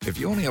If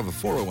you only have a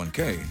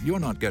 401k, you're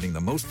not getting the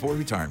most for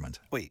retirement.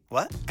 Wait,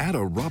 what? Add a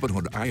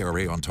Robinhood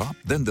IRA on top,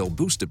 then they'll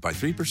boost it by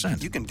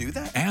 3%. You can do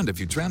that? And if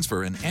you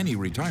transfer in any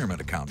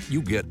retirement account,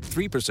 you get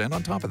 3%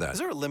 on top of that. Is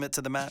there a limit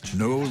to the match?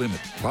 No limit.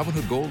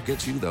 Robinhood Gold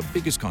gets you the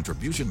biggest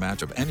contribution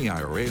match of any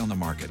IRA on the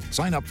market.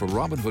 Sign up for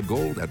Robinhood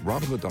Gold at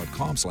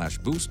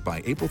Robinhood.com/boost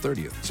by April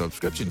 30th.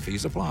 Subscription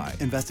fees apply.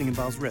 Investing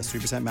involves risk.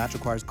 3% match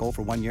requires gold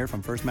for 1 year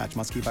from first match.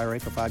 Must keep IRA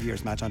for 5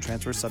 years. Match on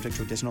transfers subject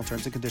to additional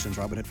terms and conditions.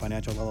 Robinhood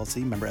Financial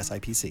LLC, member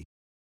SIPC.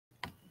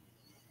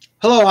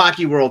 Hello,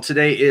 Hockey World.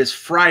 Today is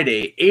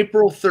Friday,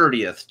 April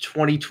 30th,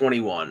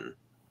 2021.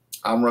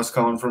 I'm Russ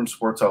Cohen from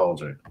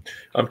Sportsology.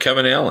 I'm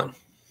Kevin Allen.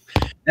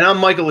 And I'm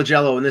Michael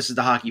Lagello, and this is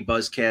the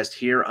HockeyBuzzCast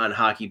here on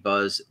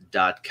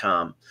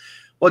HockeyBuzz.com.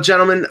 Well,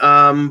 gentlemen,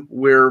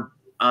 we're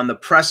on the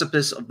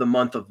precipice of the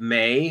month of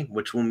May,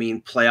 which will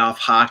mean playoff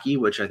hockey,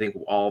 which I think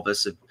all of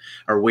us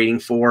are waiting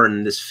for.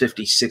 And this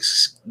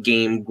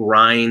 56-game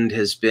grind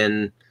has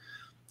been,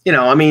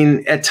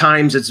 at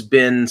times it's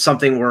been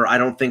something where I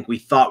don't think we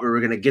thought we were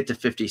going to get to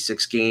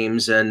 56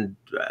 games. And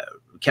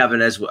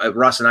Kevin, as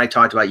Russ and I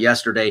talked about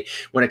yesterday,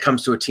 when it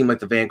comes to a team like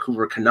the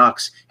Vancouver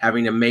Canucks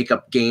having to make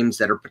up games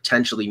that are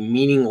potentially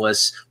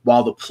meaningless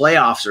while the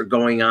playoffs are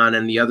going on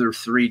in the other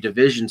 3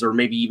 divisions, or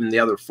maybe even the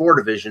other 4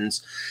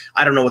 divisions,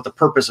 I don't know what the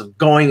purpose of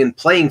going and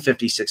playing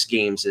 56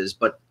 games is,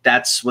 but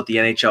that's what the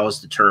NHL has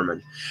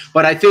determined.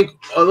 But I think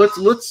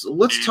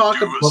let's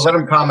talk about. We'll let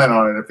him comment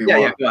on it if he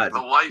wants. Yeah, go ahead.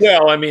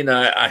 Well, I mean,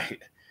 I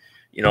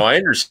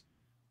understand.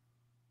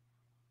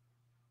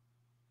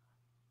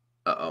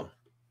 Uh-oh.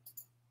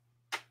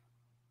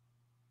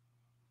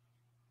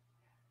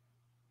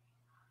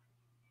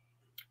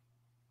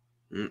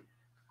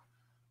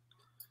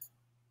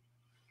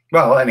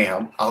 Well,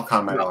 anyhow, I'll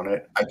comment on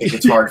it. I think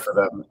it's hard for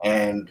them,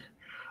 and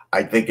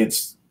I think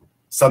it's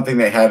something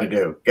they had to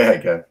do. Go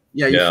ahead, Kev.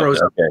 Yeah, you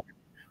froze up. Okay.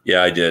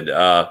 Yeah, I did.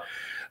 I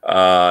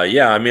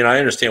mean, I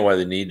understand why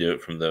they need to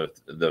from the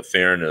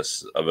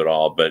fairness of it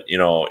all, but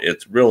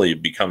it's really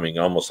becoming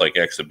almost like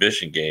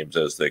exhibition games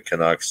as the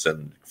Canucks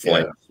and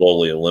Flames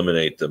slowly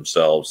eliminate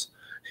themselves,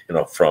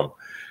 from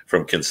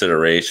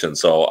consideration.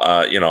 So,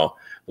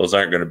 those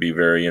aren't going to be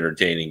very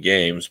entertaining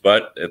games,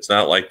 but it's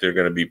not like there are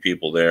going to be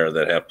people there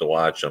that have to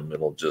watch them.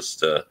 It'll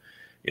just,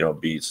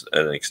 be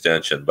an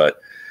extension. But,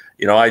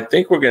 I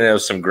think we're going to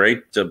have some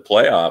great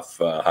playoff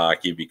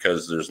hockey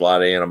because there's a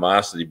lot of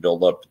animosity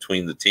built up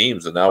between the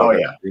teams, and now we're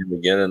going to see them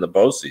again in the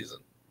postseason.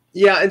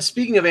 Yeah, and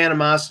speaking of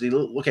animosity,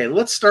 okay,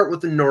 let's start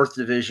with the North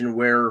Division,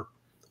 where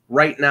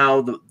right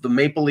now the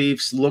Maple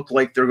Leafs look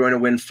like they're going to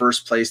win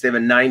first place. They have a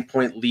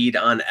 9-point lead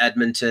on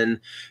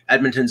Edmonton.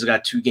 Edmonton's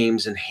got 2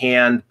 games in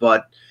hand,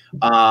 but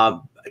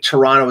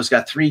Toronto's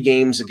got 3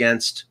 games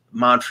against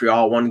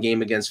Montreal, 1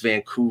 game against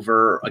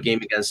Vancouver, a game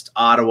against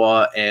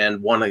Ottawa,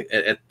 and 1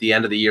 at the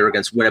end of the year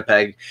against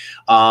Winnipeg.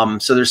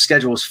 So their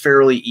schedule is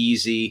fairly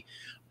easy.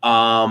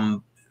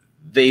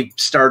 They've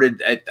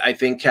started, I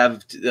think,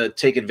 have to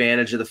take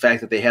advantage of the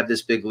fact that they have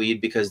this big lead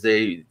because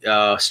they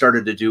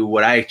started to do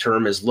what I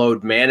term as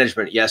load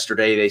management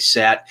yesterday. They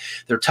sat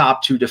their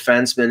top 2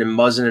 defensemen in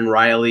Muzzin and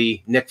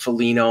Riley, Nick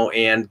Foligno,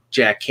 and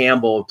Jack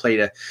Campbell, and played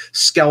a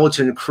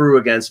skeleton crew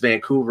against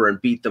Vancouver and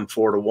beat them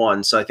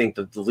 4-1. So I think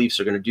the Leafs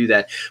are going to do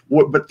that.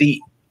 But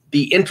the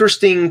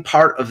interesting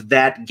part of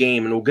that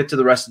game, and we'll get to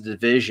the rest of the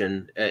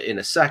division in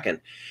a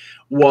second,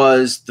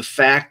 was the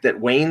fact that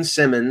Wayne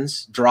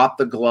Simmons dropped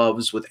the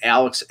gloves with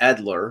Alex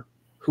Edler,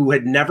 who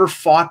had never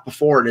fought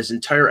before in his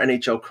entire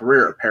NHL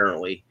career,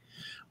 apparently.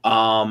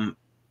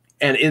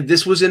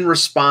 This was in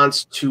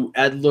response to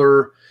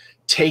Edler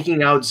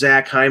taking out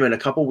Zach Hyman a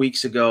couple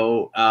weeks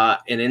ago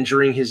and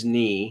injuring his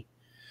knee.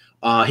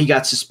 He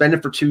got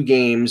suspended for 2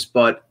 games,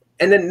 and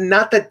then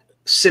not that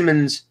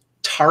Simmons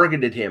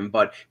targeted him,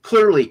 but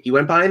clearly he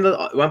went behind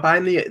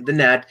the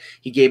net.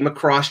 He gave him a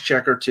cross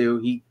check or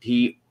 2.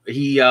 He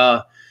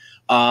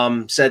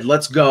said,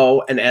 let's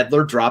go, and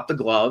Edler dropped the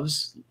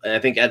gloves. And I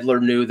think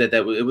Edler knew that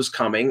it was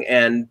coming,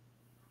 and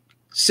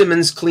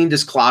Simmons cleaned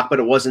his clock, but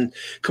it wasn't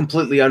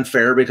completely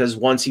unfair because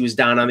once he was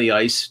down on the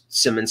ice,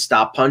 Simmons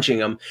stopped punching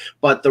him.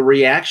 But the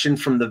reaction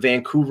from the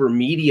Vancouver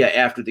media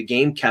after the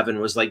game, Kevin,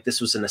 was like this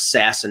was an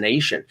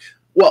assassination.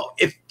 Well,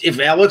 if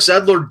Alex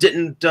Edler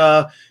didn't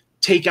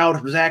take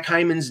out Zach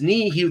Hyman's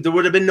knee, there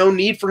would have been no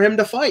need for him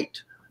to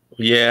fight.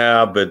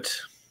 Yeah, but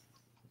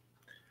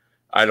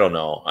I don't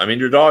know. I mean,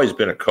 there's always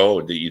been a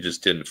code that you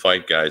just didn't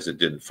fight guys that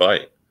didn't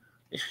fight,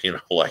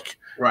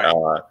 right.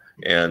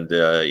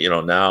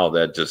 Now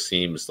that just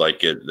seems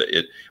like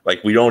it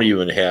like we don't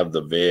even have the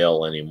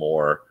veil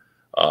anymore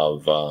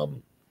of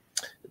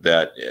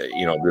that,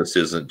 this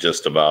isn't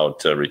just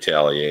about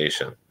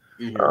retaliation,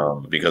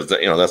 because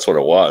that's what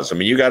it was. I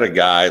mean, you got a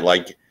guy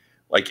like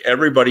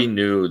everybody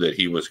knew that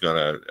he was going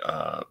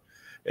to,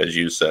 as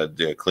you said,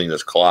 clean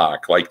his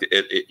clock. Like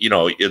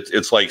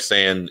it's like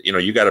saying,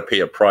 you got to pay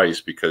a price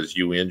because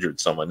you injured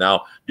someone.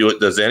 Now,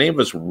 does any of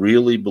us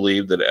really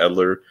believe that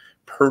Edler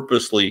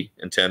purposely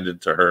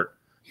intended to hurt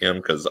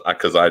him? Because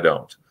I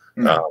don't.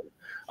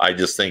 I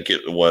just think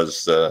it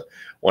was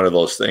one of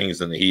those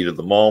things in the heat of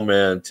the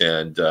moment.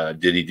 And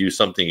did he do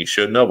something he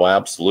shouldn't have? Well,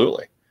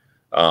 absolutely.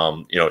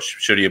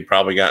 Should he have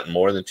probably gotten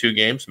more than 2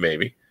 games?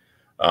 Maybe.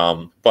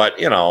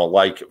 But,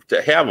 like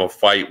to have a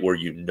fight where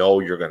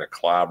you're going to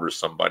clobber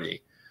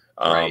somebody,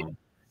 Right.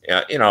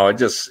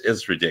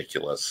 it's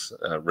ridiculous,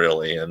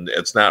 really. And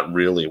it's not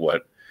really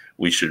what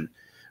we should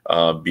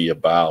be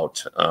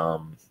about,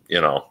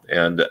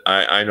 and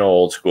I know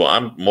old school.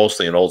 I'm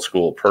mostly an old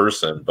school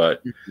person,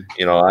 but,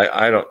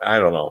 I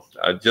don't know.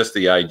 Just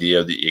the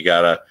idea that you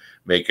got to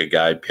make a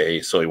guy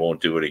pay so he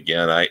won't do it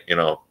again. I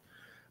don't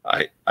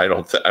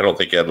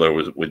think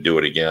Edler would do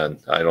it again.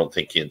 I don't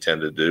think he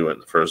intended to do it in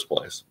the first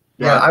place.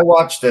 Yeah, I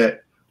watched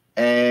it,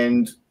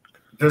 and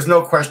there's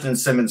no question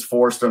Simmons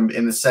forced him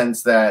in the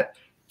sense that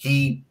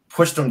he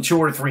pushed him 2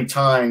 or 3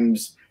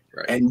 times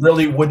and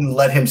really wouldn't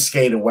let him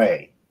skate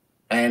away.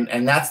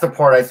 And that's the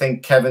part I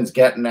think Kevin's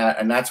getting at,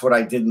 and that's what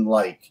I didn't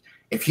like.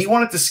 If he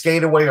wanted to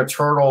skate away or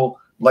turtle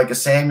like a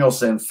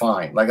Samuelson,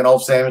 fine. Like an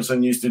Ulf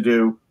Samuelson used to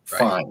do,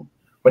 fine.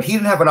 But he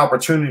didn't have an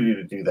opportunity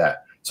to do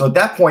that. So at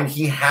that point,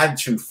 he had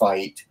to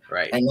fight,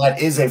 and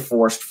that is a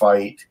forced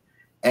fight.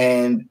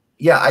 And,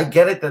 yeah, I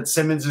get it that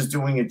Simmons is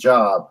doing a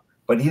job,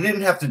 but he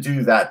didn't have to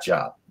do that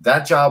job.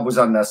 That job was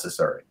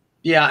unnecessary.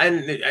 Yeah,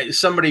 and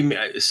somebody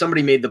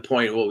made the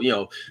point.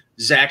 Well,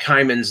 Zach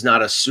Hyman's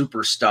not a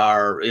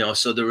superstar,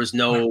 so there was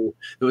no.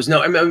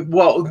 I mean,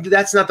 well,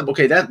 that's not the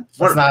okay. That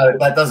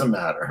doesn't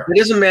matter. It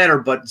doesn't matter,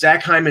 but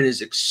Zach Hyman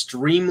is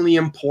extremely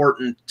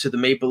important to the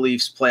Maple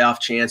Leafs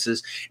playoff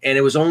chances, and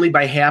it was only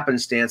by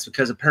happenstance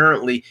because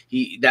apparently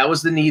that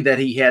was the knee that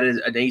he had an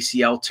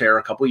ACL tear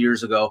a couple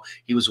years ago.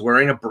 He was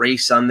wearing a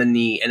brace on the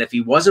knee, and if he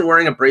wasn't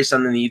wearing a brace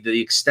on the knee,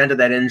 the extent of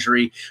that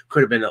injury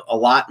could have been a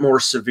lot more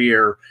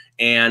severe.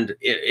 And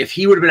if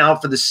he would have been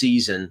out for the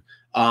season,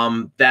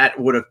 that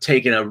would have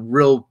taken a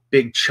real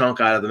big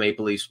chunk out of the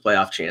Maple Leafs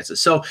playoff chances.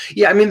 So,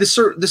 yeah, I mean, the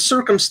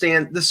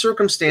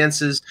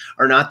circumstances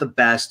are not the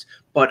best,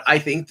 but I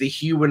think the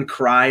hue and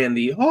cry and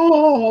the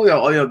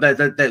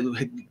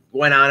that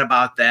went on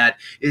about that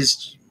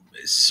is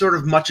sort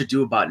of much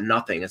ado about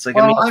nothing. It's like,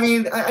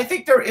 I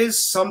think there is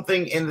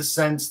something in the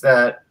sense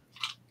that,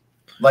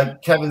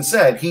 like Kevin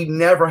said, he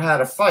never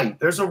had a fight.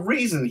 There's a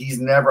reason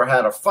he's never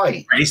had a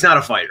fight. He's not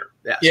a fighter.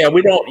 Yes. Yeah,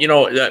 we don't.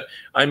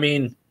 I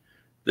mean,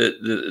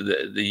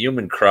 the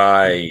human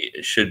cry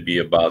should be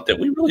about that.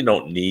 We really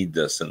don't need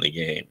this in the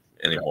game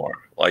anymore.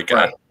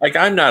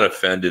 I'm not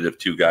offended if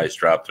 2 guys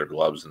drop their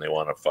gloves and they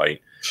want to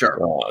fight. Sure,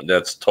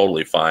 that's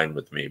totally fine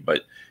with me.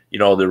 But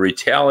the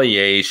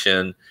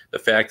retaliation, the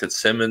fact that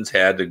Simmons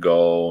had to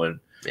go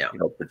and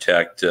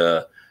protect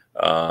the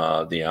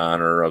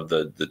honor of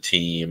the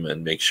team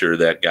and make sure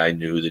that guy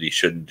knew that he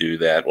shouldn't do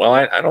that. Well,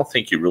 I don't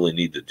think you really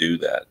need to do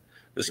that.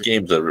 This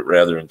game's a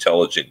rather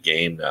intelligent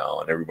game now,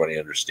 and everybody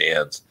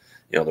understands,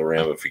 the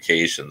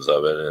ramifications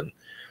of it.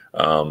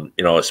 And,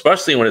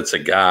 especially when it's a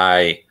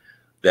guy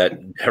that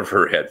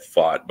never had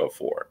fought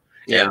before.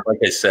 Yeah. And like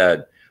I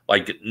said,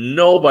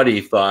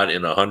 nobody thought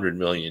in 100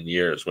 million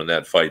years when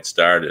that fight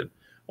started,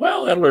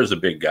 well, Edler's a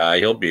big guy.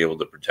 He'll be able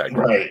to protect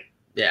him. Right.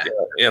 Yeah.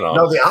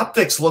 No, the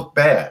optics look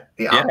bad.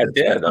 It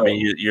did. I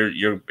mean,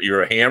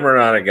 you're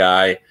hammering on a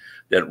guy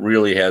that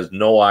really has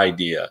no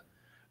idea,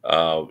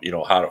 how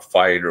to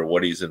fight or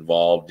what he's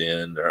involved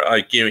in, or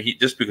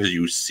just because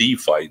you see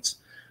fights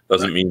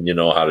doesn't mean you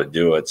know how to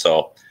do it.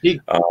 So,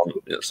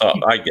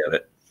 I get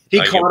it. He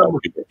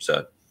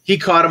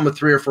caught him with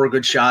 3 or 4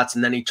 good shots,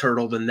 and then he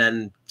turtled, and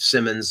then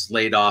Simmons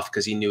laid off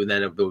because he knew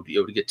then it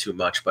would get too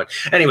much. But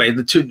anyway,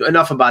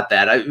 enough about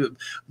that.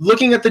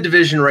 Looking at the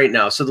division right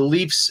now, so the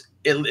Leafs,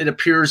 it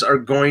appears, are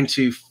going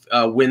to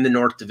win the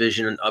North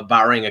Division,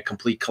 barring a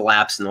complete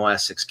collapse in the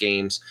last 6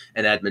 games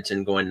and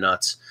Edmonton going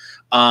nuts.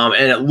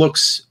 And it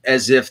looks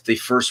as if the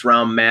first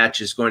round match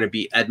is going to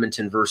be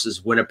Edmonton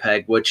versus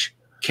Winnipeg, which,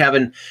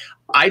 Kevin,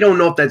 I don't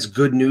know if that's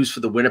good news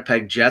for the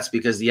Winnipeg Jets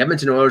because the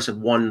Edmonton Oilers have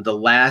won the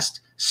last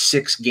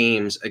 6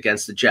 games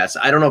against the Jets.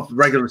 I don't know if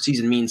regular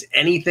season means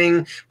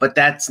anything, but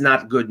that's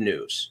not good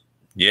news.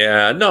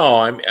 Yeah, no,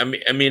 I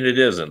mean it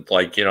isn't.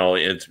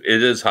 It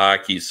is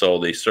hockey, so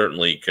they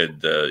certainly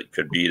could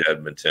beat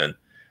Edmonton,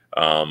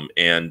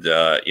 and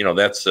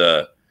that's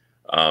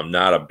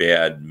not a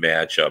bad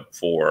matchup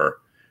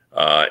for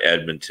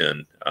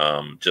Edmonton,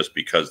 just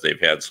because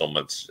they've had so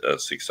much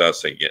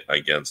success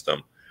against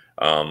them.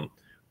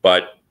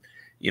 But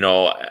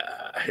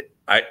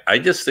I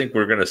just think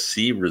we're going to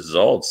see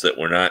results that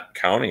we're not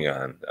counting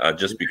on,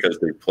 just because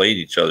they played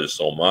each other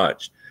so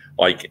much.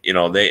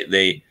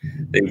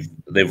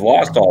 They've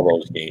lost all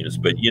those games,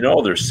 but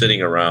they're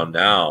sitting around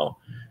now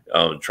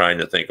trying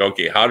to think,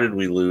 okay, how did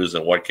we lose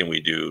and what can we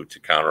do to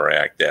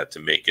counteract that, to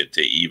make it,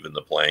 to even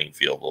the playing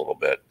field a little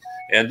bit.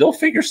 And they'll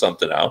figure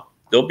something out.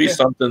 There'll be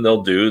something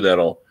they'll do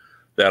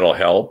that'll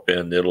help,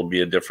 and it'll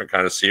be a different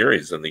kind of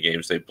series than the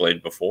games they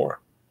played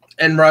before.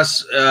 And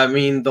Russ, I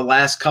mean, the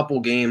last couple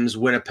games,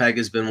 Winnipeg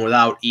has been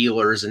without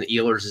Ehlers, and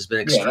Ehlers has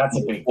been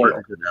extremely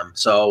important to them.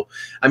 So,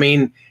 I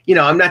mean,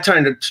 I'm not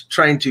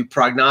trying to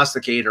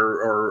prognosticate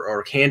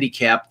or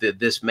handicap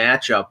this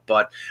matchup,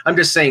 but I'm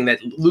just saying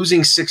that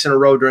losing 6 in a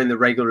row during the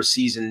regular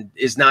season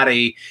is not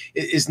an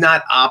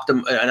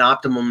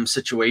optimum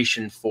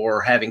situation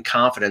for having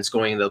confidence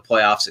going into the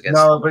playoffs against.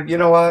 No, but you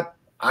know what?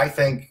 I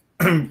think,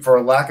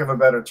 for lack of a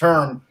better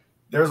term,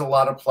 there's a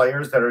lot of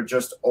players that are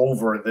just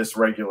over this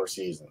regular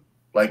season.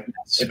 Like,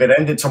 if it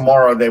ended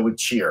tomorrow, they would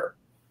cheer.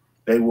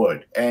 They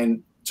would.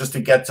 And just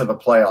to get to the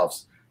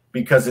playoffs,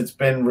 because it's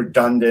been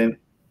redundant.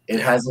 It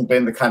hasn't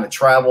been the kind of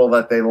travel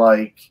that they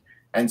like.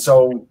 And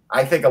so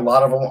I think a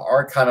lot of them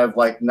are kind of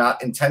like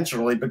not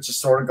intentionally, but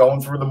just sort of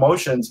going through the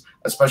motions,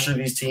 especially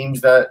these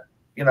teams that,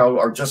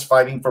 are just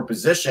fighting for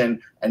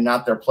position and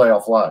not their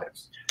playoff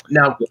lives.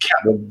 Now,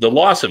 the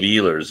loss of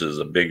Ehlers is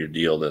a bigger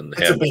deal than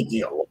a big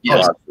deal.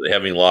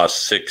 Having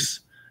lost 6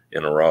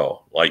 in a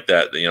row like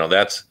that.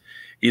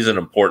 He's an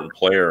important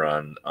player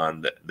on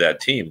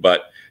that team.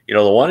 But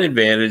the one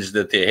advantage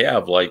that they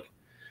have, we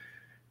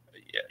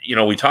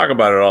talk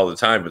about it all the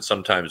time, but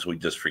sometimes we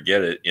just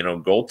forget it.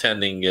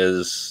 Goaltending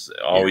is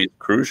always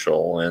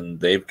crucial, and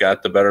they've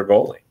got the better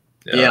goalie.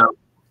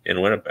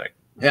 In Winnipeg.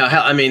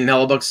 Yeah, I mean,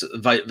 Hellebuck's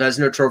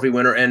Vezina Trophy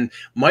winner, and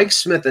Mike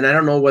Smith, and I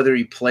don't know whether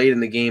he played in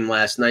the game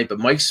last night, but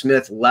Mike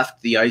Smith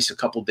left the ice a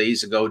couple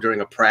days ago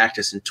during a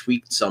practice and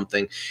tweaked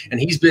something,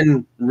 and he's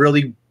been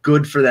really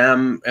good for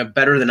them,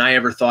 better than I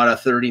ever thought a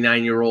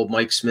 39-year-old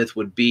Mike Smith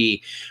would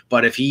be.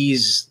 But if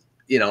he's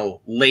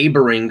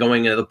laboring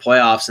going into the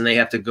playoffs and they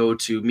have to go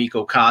to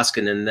Mikko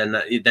Koskinen, then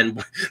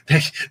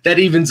that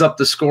evens up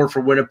the score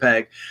for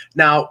Winnipeg.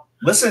 Now,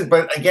 listen,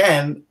 but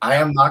again, I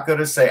am not going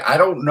to say I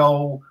don't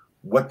know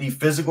what the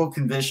physical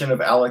condition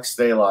of Alex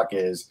Stalock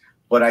is,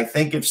 but I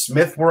think if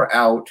Smith were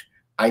out,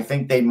 I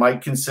think they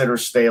might consider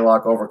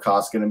Stalock over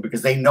Koskinen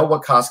because they know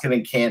what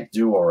Koskinen can't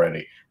do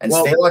already. And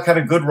Stalock had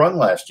a good run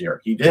last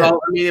year. He did. Well,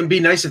 I mean, it'd be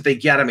nice if they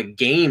got him a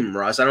game,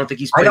 Russ. I don't think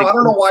he's played. I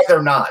don't know why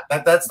they're not.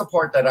 That's the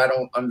part that I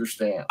don't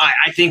understand. I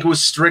think it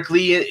was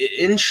strictly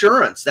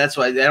insurance. That's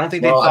why I don't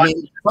think they. I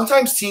mean,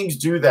 sometimes teams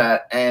do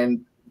that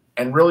and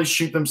really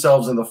shoot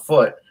themselves in the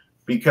foot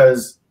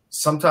because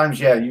sometimes,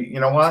 you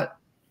know what?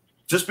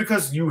 Just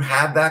because you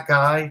have that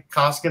guy,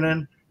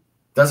 Koskinen,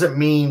 doesn't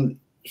mean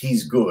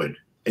he's good.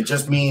 It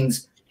just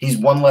means he's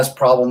one less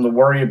problem to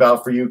worry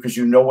about for you because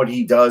you know what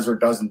he does or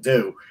doesn't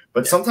do.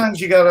 But sometimes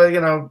you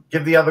gotta,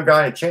 give the other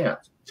guy a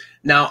chance.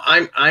 Now,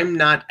 I'm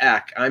not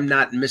Eck. I'm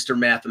not Mr.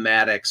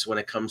 Mathematics when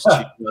it comes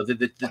to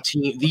the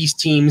team. These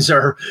teams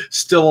are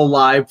still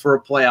alive for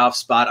a playoff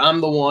spot.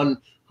 I'm the one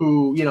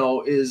who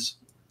is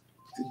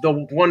the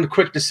one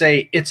quick to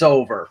say it's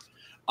over.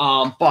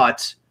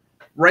 But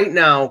right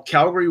now,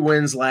 Calgary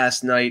wins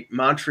last night.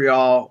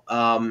 Montreal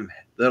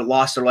they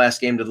lost their last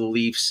game to the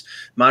Leafs.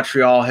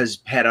 Montreal has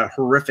had a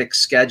horrific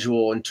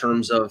schedule in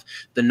terms of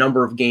the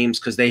number of games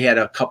because they had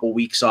a couple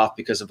weeks off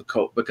because of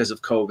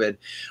COVID.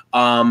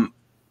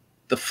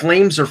 The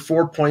Flames are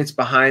 4 points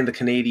behind the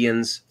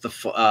Canadiens.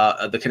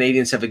 The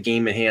Canadiens have a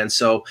game in hand,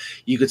 so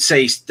you could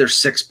say they're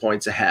 6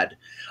 points ahead.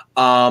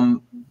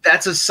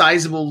 That's a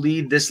sizable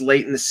lead this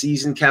late in the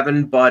season,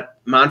 Kevin, but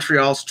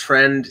Montreal's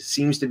trend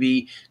seems to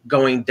be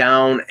going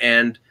down,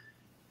 and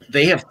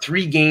they have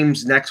 3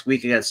 games next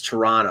week against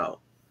Toronto.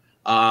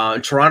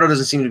 Toronto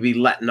doesn't seem to be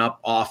letting up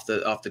off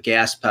the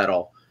gas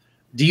pedal.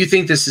 Do you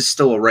think this is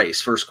still a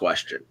race? First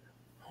question.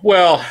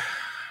 Well,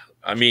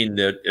 I mean,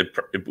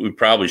 we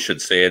probably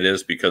should say it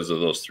is because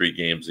of those 3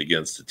 games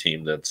against a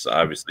team that's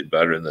obviously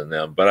better than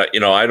them. But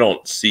I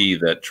don't see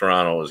that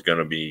Toronto is going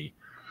to be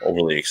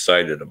overly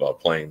excited about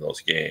playing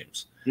those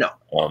games. No.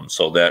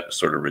 So that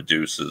sort of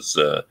reduces,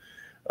 the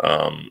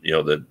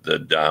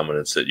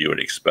dominance that you would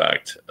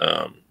expect,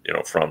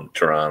 from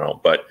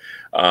Toronto. But,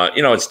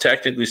 it's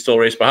technically still a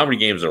race. But how many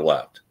games are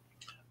left?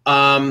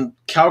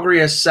 Calgary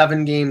has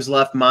 7 games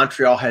left.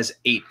 Montreal has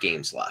 8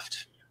 games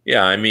left.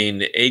 Yeah, I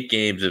mean, 8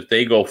 games. If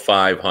they go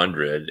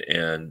 500,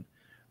 and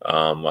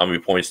how many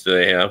points do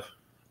they have?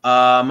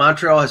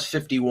 Montreal has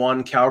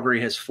 51.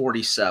 Calgary has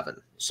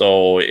 47.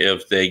 So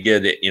if they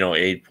get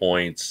 8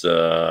 points,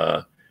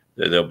 they'll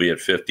be at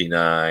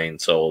 59.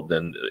 So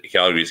then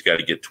Calgary's got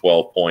to get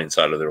 12 points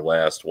out of their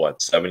last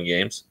 7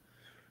 games.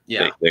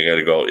 Yeah, they got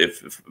to go.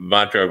 If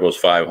Montreal goes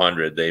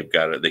 500, they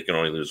can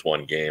only lose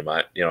 1 game.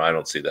 I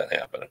don't see that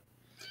happening.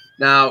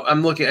 Now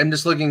I'm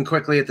just looking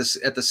quickly at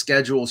the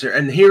schedules here,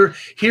 and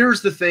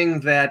here's the thing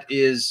that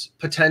is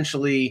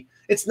potentially,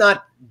 it's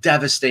not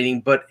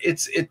devastating, but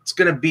it's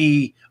going to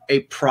be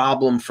a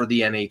problem for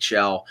the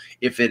NHL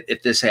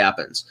if this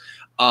happens.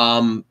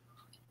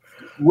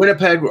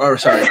 Winnipeg, or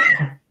sorry,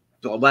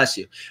 bless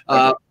you.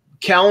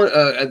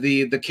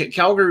 The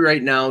Calgary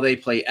right now, they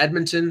play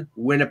Edmonton,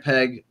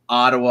 Winnipeg,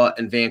 Ottawa,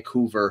 and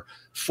Vancouver.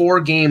 4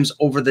 games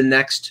over the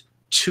next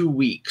 2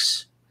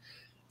 weeks.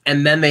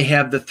 And then they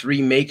have the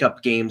 3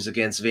 makeup games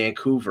against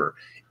Vancouver.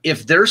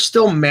 If they're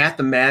still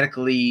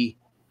mathematically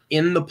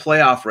in the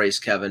playoff race,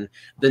 Kevin,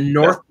 the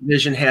North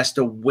Division has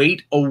to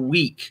wait a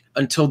week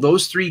until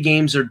those 3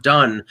 games are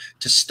done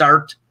to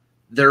start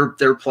their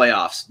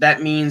playoffs.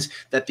 That means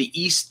that the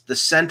East, the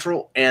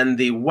Central, and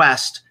the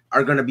West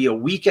are going to be a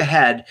week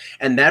ahead,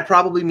 and that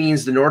probably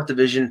means the North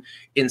Division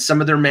in some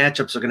of their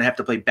matchups are going to have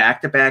to play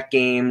back-to-back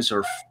games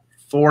or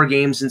 4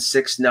 games in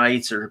 6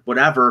 nights or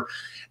whatever.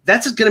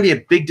 That's going to be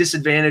a big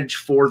disadvantage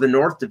for the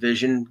North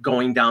Division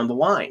going down the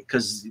line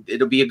because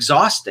it'll be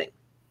exhausting.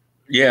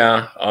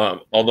 Yeah,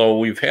 although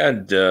we've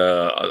had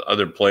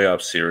other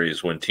playoff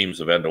series when teams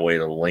have had to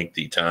wait a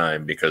lengthy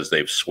time because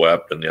they've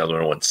swept and the other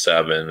one went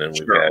 7, and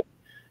we've had,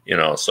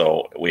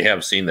 so we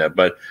have seen that.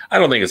 But I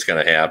don't think it's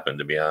going to happen,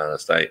 to be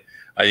honest. I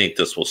think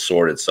this will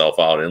sort itself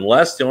out,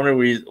 unless the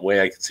only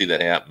way I can see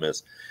that happen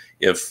is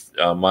if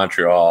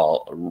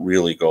Montreal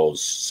really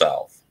goes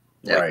south.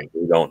 Right.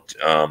 We don't.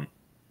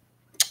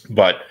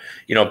 But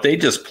if they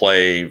just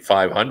play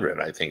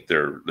 500, I think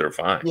they're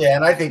fine. Yeah,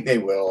 and I think they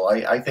will.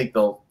 I think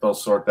they'll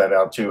sort that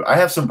out too. I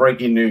have some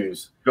breaking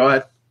news. Go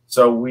ahead.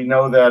 So we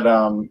know that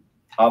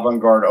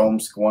Avant-Garde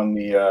Omsk won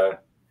the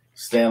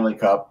Stanley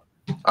Cup.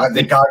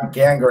 The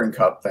Gagarin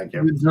Cup, thank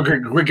you.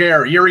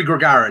 Yuri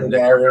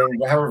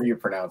Gagarin. However you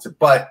pronounce it.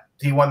 But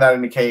he won that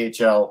in the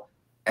KHL,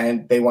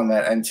 and they won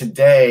that. And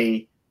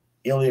today,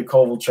 Ilya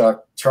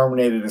Kovalchuk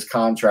terminated his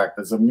contract.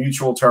 There's a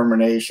mutual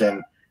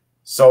termination.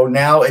 So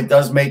now it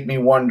does make me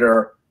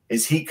wonder,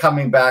 is he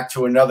coming back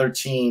to another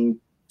team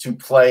to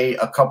play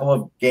a couple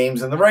of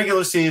games in the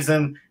regular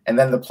season and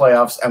then the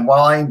playoffs? And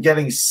while I'm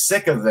getting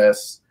sick of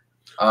this,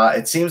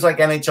 it seems like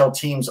NHL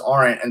teams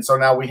aren't, and so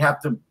now we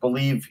have to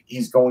believe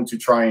he's going to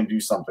try and do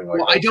something like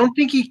that. I don't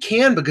think he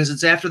can because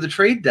it's after the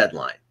trade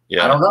deadline.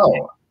 Yeah, I don't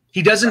know.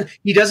 He doesn't.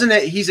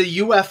 He's a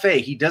UFA.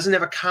 He doesn't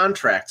have a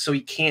contract, so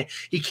he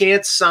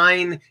can't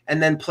sign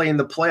and then play in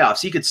the playoffs.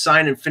 He could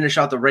sign and finish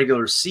out the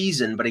regular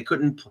season, but he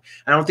couldn't.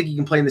 I don't think he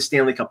can play in the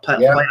Stanley Cup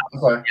playoffs.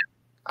 Okay.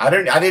 I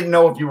didn't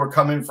know if you were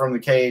coming from the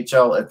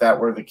KHL if that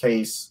were the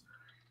case.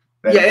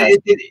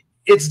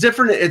 It's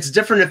different. It's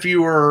different if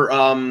you were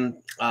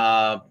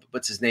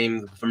what's his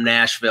name from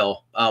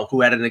Nashville,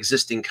 who had an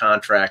existing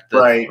contract.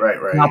 Right.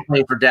 Not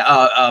playing for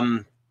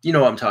you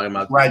know what I'm talking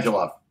about.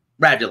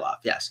 Radulov,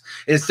 yes.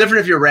 It's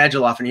different if you're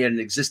Radulov and you had an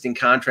existing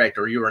contract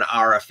or you were an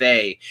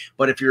RFA.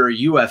 But if you're a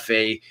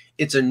UFA,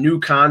 it's a new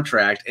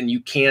contract, and you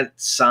can't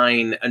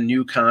sign a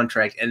new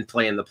contract and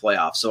play in the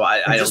playoffs. So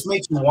it just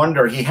makes me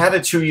wonder. He had a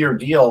 2-year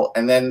deal,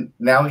 and then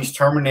now he's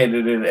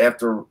terminated it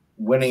after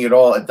winning it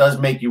all. It does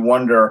make you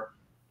wonder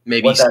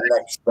what that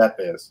next step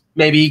is.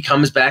 Maybe he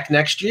comes back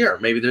next year.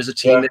 Maybe there's a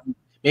team that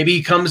maybe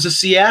he comes to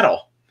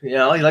Seattle. He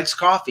likes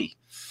coffee.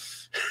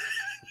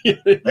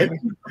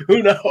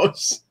 Who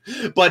knows?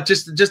 But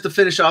just to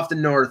finish off the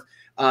North,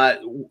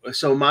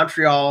 so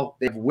Montreal,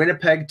 they have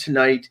Winnipeg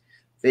tonight.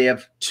 They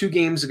have 2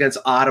 games against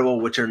Ottawa,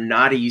 which are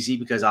not easy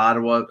because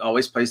Ottawa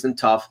always plays them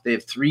tough. They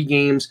have 3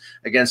 games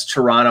against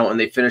Toronto, and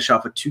they finish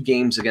off with 2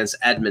 games against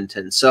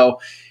Edmonton. So,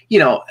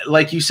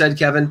 like you said,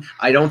 Kevin,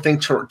 I don't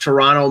think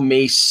Toronto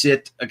may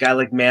sit a guy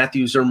like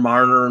Matthews or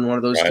Marner in one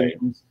of those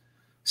games.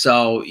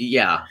 So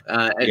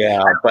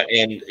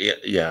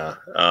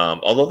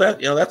although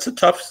that's a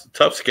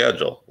tough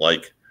schedule.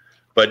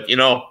 But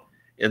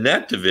in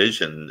that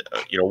division,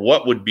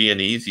 what would be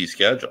an easy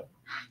schedule?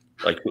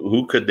 Like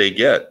who could they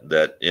get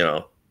that?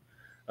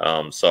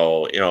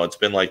 So it's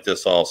been like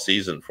this all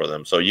season for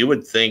them. So you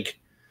would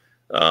think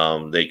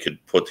they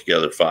could put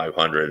together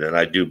 500, and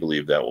I do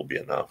believe that will be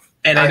enough.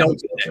 And I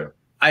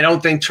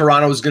don't think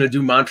Toronto is going to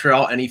do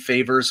Montreal any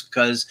favors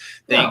because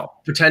they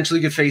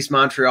potentially could face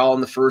Montreal in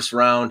the first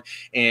round.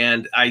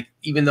 And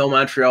even though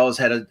Montreal has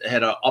had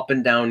a up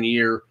and down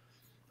year,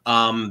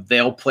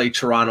 they'll play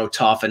Toronto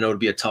tough. I know it'll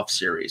be a tough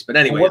series. But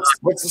anyway,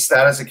 what's the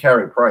status of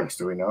Carey Price?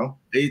 Do we know?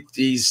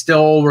 He's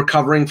still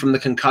recovering from the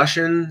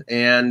concussion,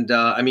 and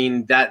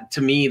that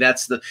to me,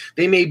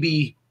 they may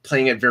be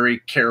playing it very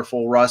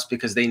careful, Russ,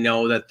 because they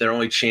know that their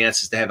only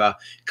chance is to have a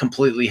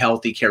completely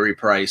healthy Carey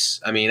Price.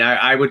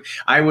 I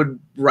would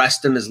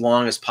rest him as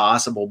long as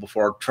possible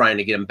before trying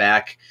to get him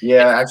back.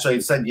 Yeah, actually,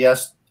 he said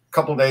yes a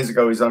couple of days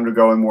ago. He's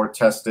undergoing more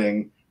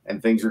testing,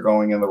 and things are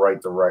going in the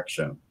right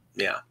direction.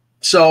 Yeah.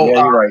 So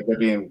you're right. They're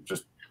being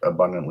just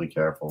abundantly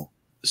careful.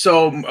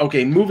 So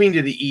okay, moving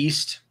to the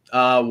East,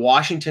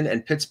 Washington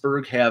and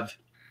Pittsburgh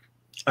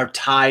are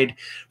tied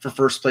for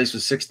first place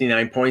with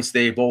 69 points.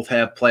 They both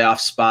have playoff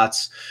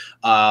spots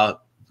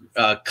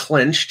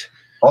clinched.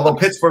 Although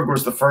Pittsburgh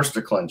was the first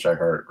to clinch, I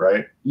heard,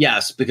 right?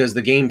 Yes, because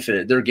their game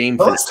finished.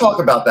 Let's talk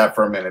about that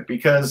for a minute,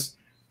 because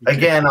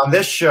again, on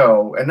this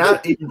show, and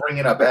not even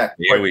bringing up X.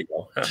 Here we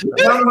go.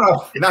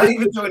 No, not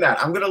even doing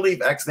that. I'm going to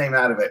leave X name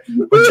out of it.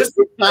 But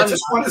I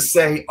just want to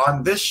say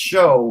on this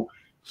show,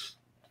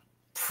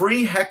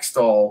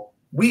 pre-Hextall,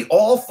 we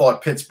all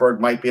thought Pittsburgh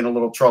might be in a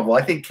little trouble.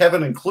 I think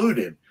Kevin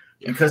included,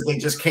 because they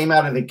just came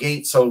out of the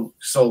gate so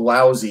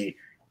lousy.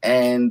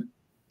 And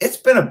it's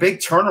been a big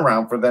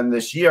turnaround for them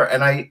this year.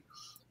 And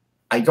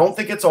I don't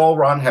think it's all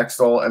Ron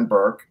Hextall and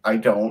Burke. I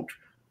don't.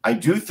 I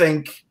do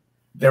think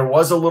there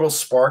was a little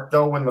spark,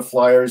 though, when the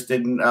Flyers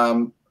didn't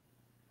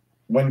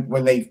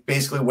when they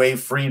basically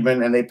waived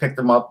Friedman and they picked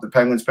him up, the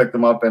Penguins picked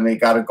him up and they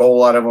got a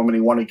goal out of him and he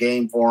won a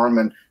game for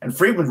him. And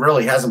Friedman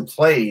really hasn't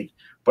played,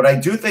 but I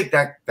do think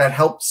that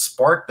helped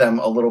spark them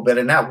a little bit.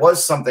 And that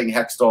was something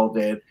Hextall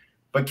did.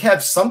 But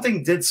Kev,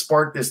 something did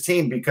spark this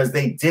team because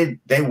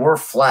they were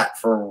flat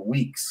for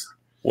weeks.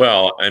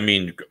 Well, I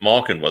mean,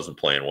 Malkin wasn't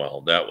playing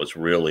well. That was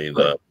really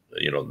their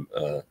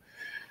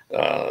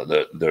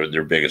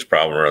biggest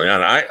problem early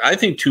on. I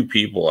think two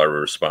people are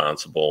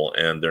responsible,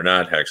 and they're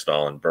not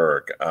Hextall and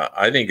Burke.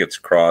 I think it's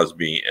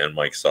Crosby and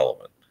Mike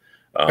Sullivan.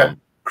 Okay.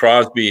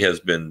 Crosby has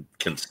been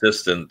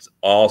consistent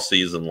all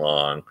season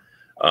long.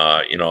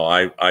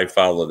 I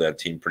follow that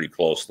team pretty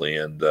closely,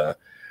 and I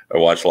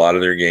watch a lot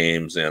of their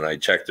games, and I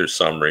check their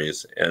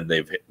summaries. And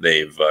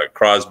they've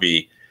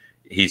Crosby.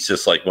 He's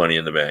just like money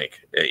in the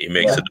bank. He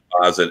makes a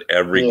deposit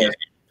every game.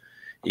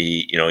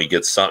 He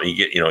gets something.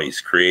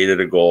 He's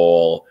created a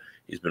goal.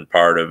 He's been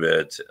part of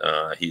it.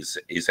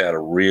 He's had a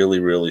really,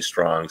 really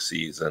strong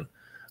season.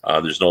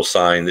 There's no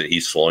sign that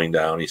he's slowing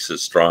down. He's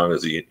as strong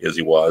as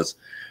he was.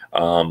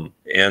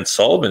 And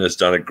Sullivan has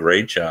done a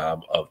great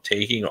job of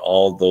taking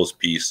all of those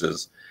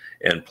pieces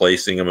and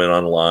placing them in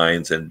on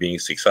lines and being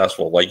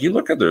successful. Like, you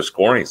look at their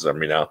scoring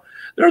summary now,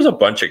 there's a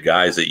bunch of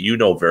guys that you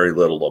know very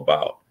little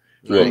about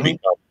who have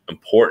become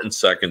important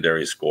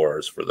secondary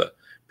scorers for the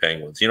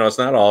Penguins. It's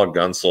not all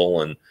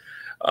Gunsel and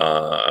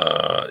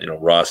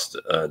Rust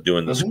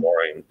doing the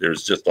scoring.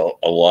 There's just a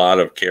lot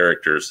of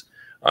characters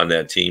on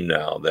that team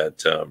now that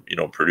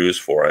produce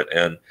for it,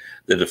 and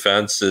the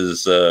defense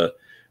is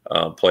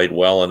played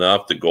well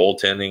enough. The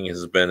goaltending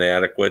has been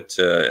adequate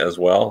as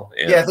well.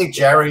 And I think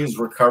Jerry's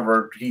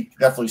recovered. He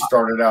definitely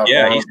started out.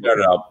 Yeah, he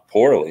started out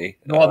poorly.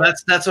 Well,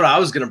 that's what I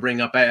was going to bring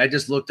up. I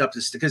just looked up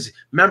this because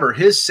remember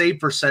his save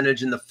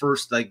percentage in the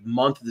first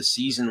month of the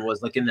season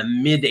was in the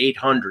mid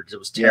 800s. It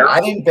was terrible. Yeah,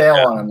 I didn't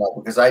bail on him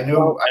though because I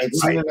knew I had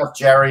seen enough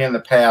Jerry in the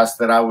past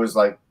that I was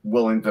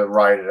willing to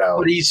ride it out.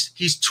 But he's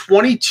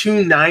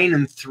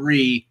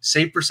 22-9-3.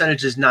 Save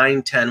percentage is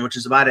 .910, which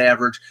is about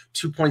average.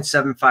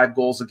 2.75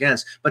 goals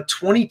against, but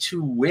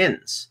 22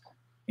 wins.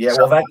 Yeah,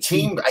 well, that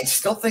team, I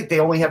still think they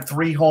only have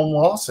 3 home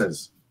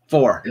losses.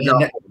 4.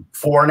 No.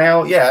 4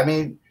 now. Yeah, I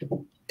mean,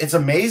 it's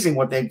amazing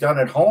what they've done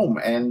at home,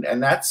 and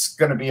that's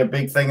going to be a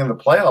big thing in the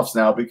playoffs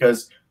now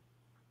because.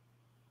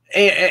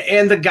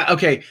 And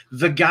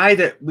the guy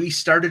that we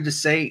started to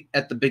say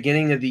at the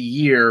beginning of the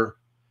year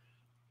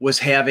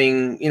was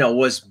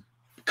was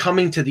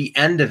coming to the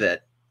end of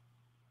it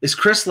is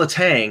Chris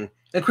Letang.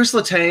 And Chris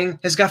Letang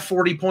has got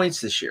 40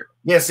 points this year.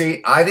 Yeah,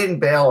 see, I didn't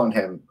bail on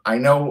him. I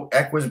know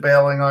Eck was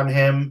bailing on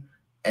him,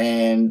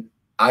 and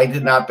I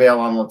did not bail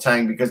on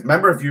Letang because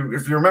remember, if you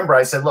remember,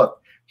 I said,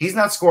 look, he's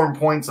not scoring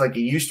points like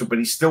he used to, but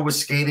he still was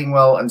skating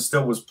well and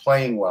still was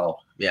playing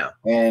well. Yeah.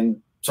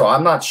 And so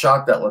I'm not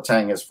shocked that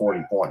Letang has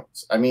 40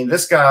 points. I mean,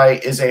 this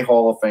guy is a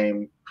Hall of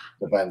Fame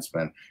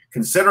defenseman.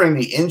 Considering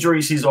the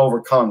injuries he's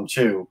overcome,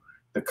 too,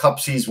 the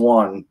cups he's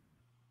won,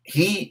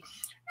 he's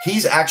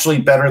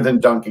actually better than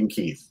Duncan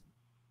Keith.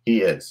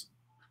 He is.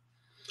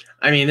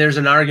 I mean, there's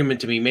an argument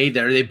to be made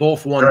there. They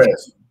both won.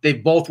 They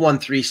both won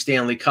 3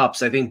 Stanley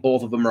Cups. I think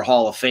both of them are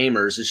Hall of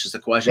Famers. It's just a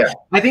question. Yeah.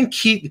 I think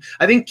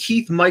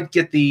Keith might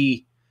get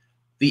the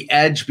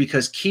edge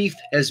because Keith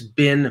has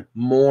been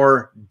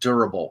more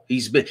durable.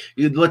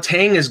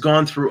 Letang has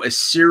gone through a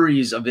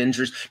series of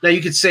injuries. Now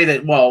you could say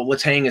that, well,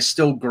 Letang is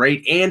still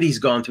great and he's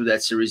gone through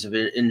that series of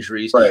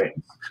injuries. Right.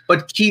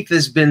 But Keith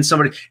has been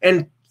somebody,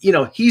 and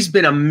he's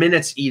been a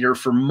minutes eater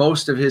for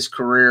most of his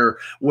career.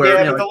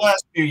 Where but the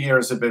last few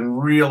years have been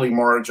really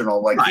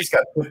marginal. He's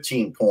got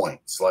 15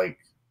 points.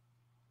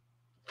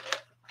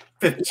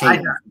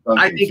 15.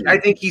 I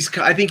think he's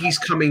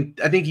coming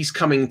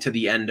to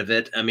the end of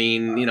it. I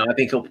mean, I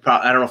think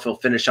I don't know if he'll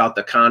finish out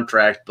the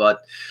contract,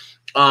 but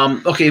but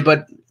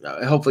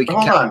hopefully.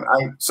 Hold on.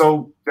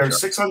 So there's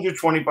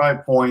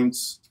 625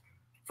 points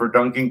for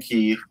Duncan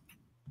Keith,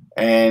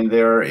 and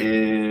there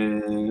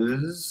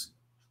is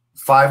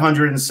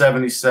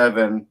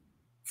 577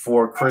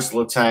 for Chris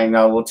Letang.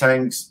 Now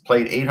Letang's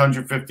played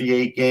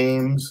 858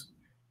 games.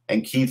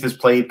 And Keith has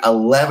played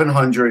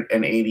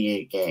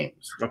 1,188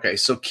 games. Okay,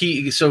 so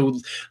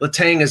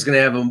Letang is going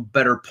to have a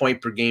better point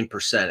per game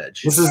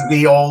percentage. This is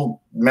the old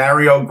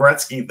Mario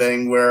Gretzky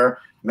thing where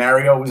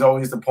Mario was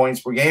always the points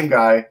per game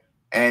guy,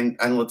 and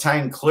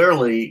Letang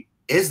clearly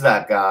is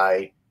that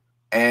guy.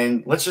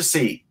 And let's just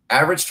see,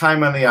 average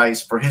time on the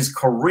ice for his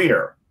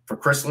career for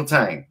Chris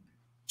Letang,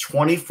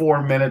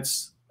 24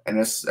 minutes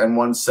and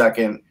 1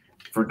 second.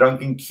 For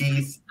Duncan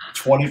Keith,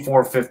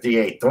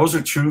 24:58. Those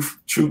are two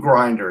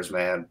grinders,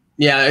 man.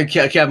 Yeah,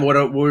 Kevin,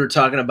 what we were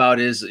talking about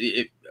is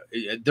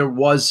there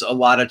was a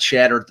lot of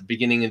chatter at the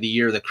beginning of the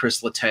year that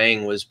Chris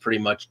Letang was pretty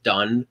much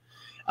done.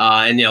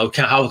 And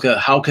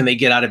how can they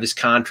get out of his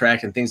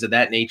contract and things of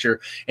that nature.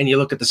 And you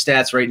look at the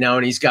stats right now,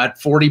 and he's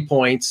got 40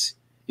 points.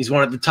 He's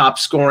one of the top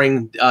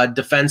scoring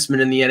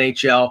defensemen in the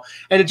NHL,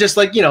 and it's just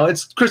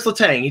it's Chris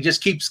Letang. He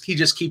just keeps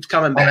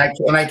coming back.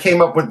 And I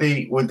came up with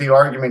the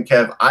argument,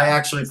 Kev. I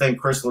actually think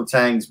Chris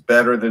Letang's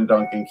better than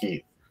Duncan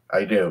Keith.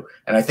 I do,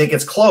 and I think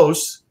it's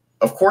close.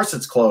 Of course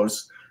it's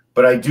close,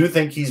 but I do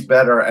think he's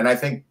better, and I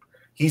think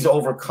he's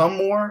overcome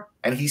more,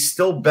 and he's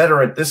still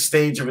better at this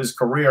stage of his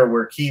career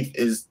where Keith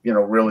is,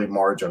 really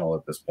marginal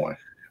at this point.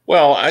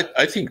 Well,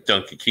 I think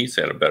Duncan Keith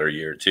had a better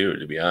year too,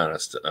 to be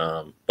honest.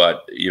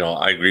 But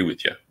I agree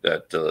with you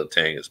that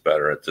Letang is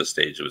better at this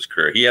stage of his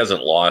career. He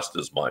hasn't lost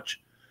as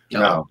much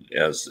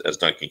as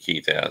Duncan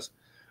Keith has,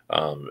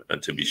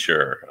 and to be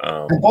sure.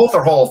 And both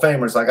are Hall of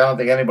Famers. Like, I don't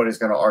think anybody's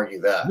going to argue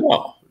that.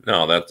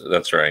 No,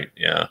 that's right.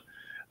 Yeah.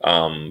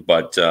 Letang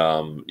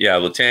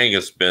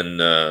has been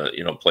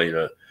played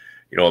a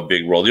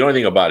big role. The only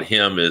thing about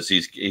him is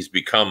he's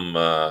become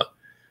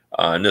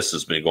and this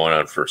has been going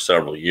on for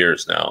several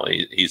years now.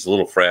 He's a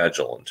little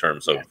fragile in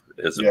terms of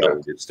his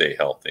ability to stay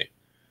healthy.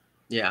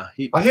 Yeah.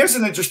 Here's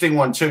an interesting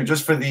one too,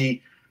 just for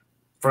the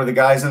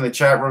guys in the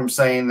chat room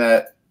saying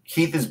that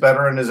Keith is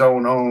better in his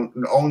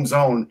own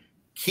zone.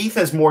 Keith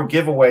has more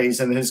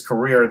giveaways in his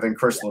career than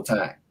Chris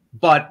Letang.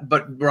 But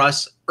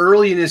Russ,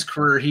 early in his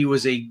career, he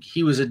was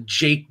a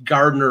Jake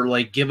Gardner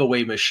like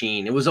giveaway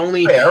machine. It was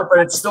only fair, but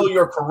it's still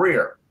your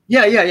career.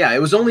 Yeah.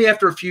 It was only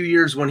after a few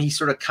years when he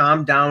sort of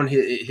calmed down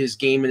his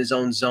game in his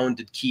own zone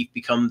did Keith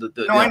become the.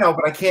 No, I know,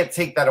 but I can't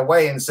take that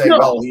away and say,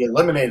 well, he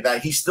eliminated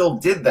that. He still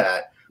did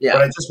that. Yeah.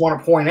 But I just want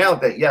to point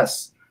out that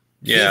yes,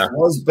 Keith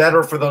was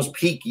better for those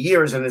peak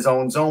years in his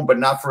own zone, but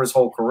not for his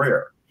whole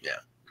career. Yeah,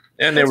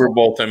 and they were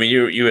both. I mean,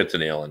 you hit the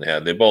nail on the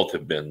head. They both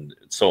have been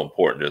so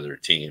important to their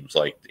teams.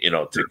 Like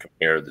to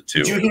compare the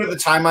two. Did you hear the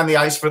time on the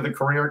ice for the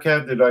career,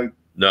 Kev? Did I?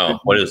 No.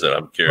 What is it?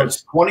 I'm curious.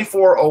 It's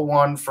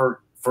 24:01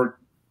 for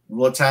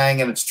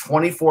Letang, and it's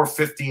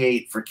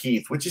 24:58 for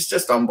Keith, which is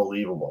just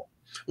unbelievable.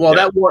 Well,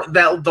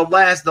 the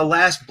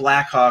last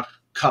Blackhawk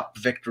Cup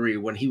victory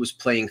when he was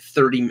playing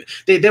 30.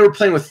 They were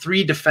playing with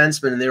 3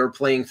 defensemen and they were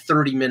playing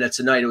 30 minutes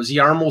a night. It was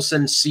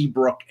Yarmulson,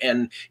 Seabrook,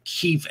 and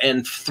Keith,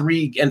 and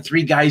three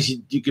guys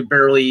you could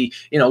barely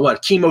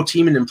Chemo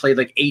Tiemann played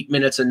like 8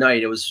 minutes a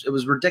night. It was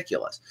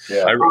ridiculous.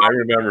 Yeah, I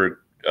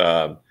remember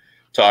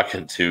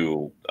talking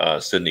to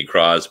Sidney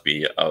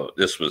Crosby.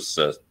 This was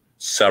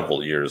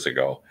several years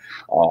ago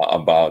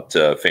about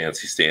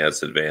fancy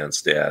stats,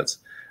 advanced stats,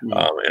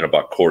 and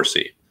about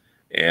Corsi.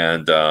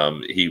 And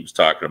he was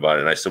talking about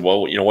it. And I said,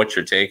 well, what's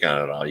your take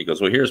on it all? He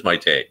goes, well, here's my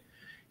take.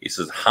 He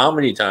says, how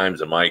many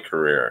times in my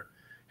career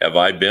have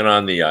I been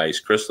on the ice?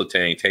 Chris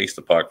Letang takes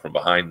the puck from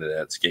behind the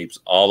net, skates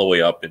all the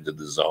way up into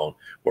the zone.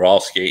 We're all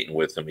skating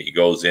with him. He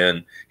goes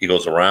in, he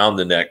goes around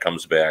the net,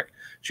 comes back,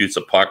 shoots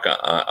a puck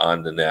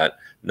on the net.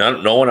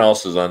 No one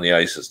else is on the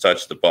ice has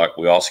touched the puck.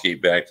 We all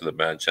skate back to the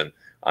bench, and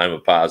I'm a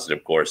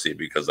positive Corsi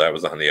because I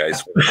was on the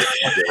ice with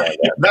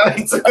him.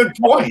 That's a good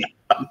point.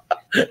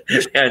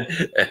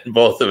 and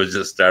both of us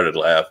just started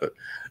laughing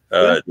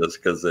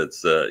just because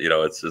it's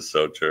it's just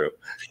so true.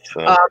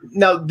 So.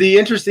 Now the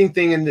interesting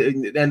thing,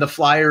 and the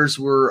Flyers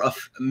were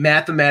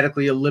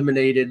mathematically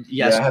eliminated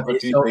yesterday. Yeah, I have a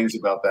few things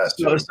about that.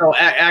 So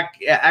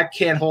Eck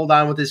can't hold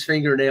on with his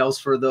fingernails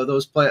for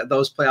those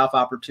playoff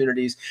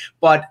opportunities.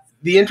 But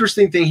the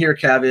interesting thing here,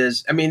 Kev,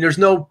 is there's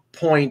no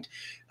point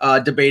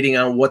debating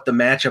on what the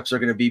matchups are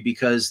going to be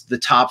because the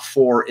top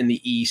 4 in the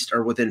East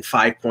are within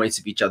 5 points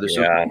of each other.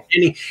 So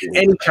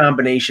any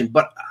combination,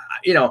 but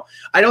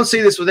I don't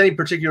say this with any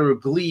particular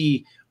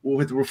glee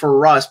for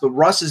Russ, but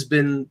Russ has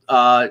been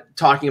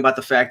talking about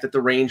the fact that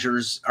the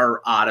Rangers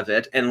are out of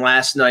it. And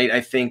last night,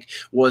 I think,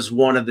 was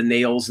one of the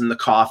nails in the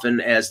coffin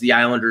as the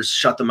Islanders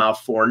shut them out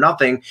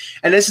 4-0.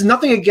 And this is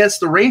nothing against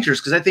the Rangers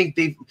because I think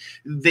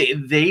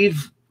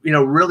they've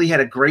really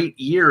had a great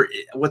year.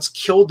 What's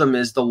killed them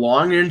is the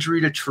long injury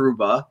to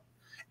Trouba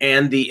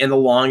and the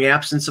long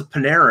absence of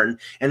Panarin.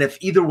 And if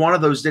either one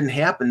of those didn't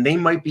happen, they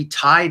might be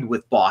tied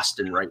with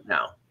Boston right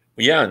now.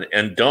 Yeah,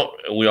 and don't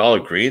we all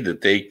agree that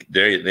they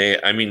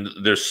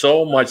there's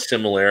so much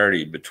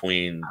similarity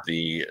between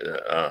the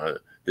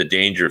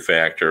danger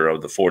factor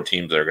of the 4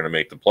 teams that are going to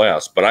make the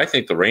playoffs. But I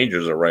think the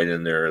Rangers are right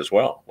in there as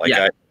well.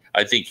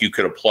 I think you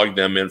could have plugged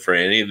them in for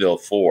any of the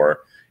 4,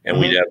 and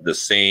we'd have the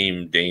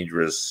same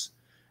dangerous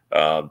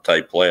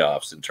type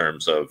playoffs in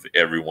terms of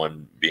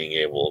everyone being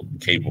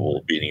capable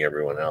of beating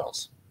everyone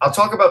else. I'll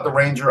talk about the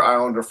Ranger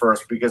Islander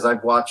first because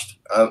I've watched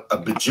a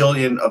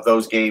bajillion of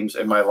those games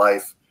in my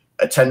life.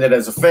 Attended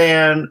as a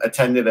fan,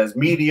 attended as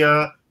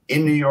media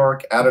in New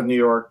York, out of New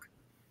York.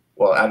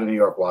 Well, out of New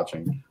York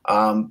watching.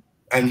 And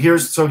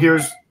here's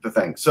the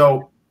thing.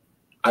 So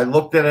I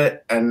looked at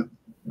it, and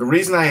the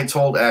reason I had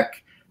told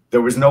Eck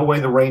there was no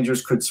way the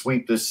Rangers could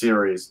sweep this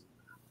series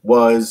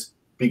was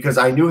because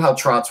I knew how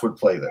Trotz would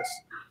play this.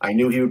 I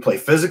knew he would play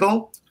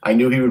physical. I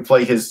knew he would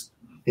play his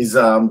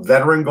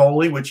veteran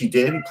goalie, which he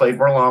did. He played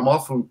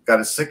Varlamov, who got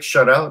a 6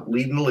 shutout,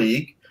 leading the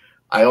league.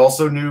 I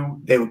also knew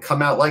they would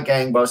come out like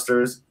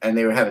gangbusters, and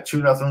they had a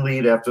 2-0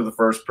 lead after the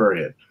first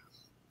period.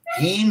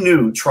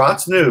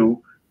 Trotz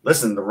knew,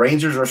 listen, the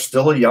Rangers are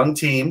still a young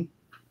team.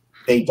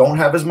 They don't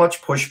have as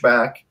much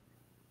pushback,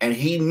 and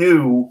he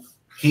knew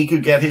he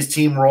could get his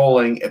team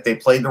rolling if they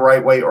played the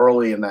right way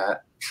early in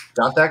that,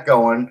 got that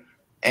going,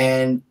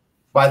 and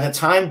by the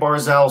time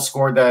Barzal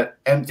scored that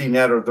empty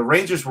netter, the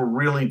Rangers were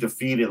really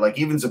defeated. Like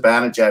even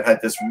Zibanejad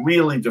had this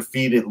really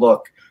defeated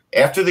look.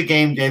 After the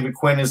game, David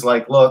Quinn is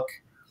like, look,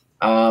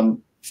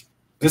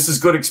 this is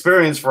good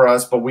experience for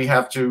us, but we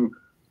have to,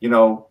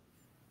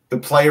 the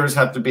players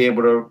have to be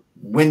able to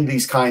win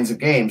these kinds of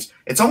games.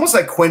 It's almost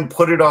like Quinn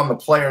put it on the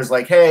players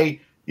like,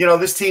 hey,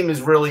 this team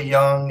is really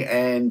young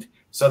and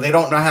so they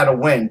don't know how to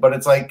win. But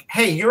it's like,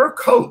 hey, you're a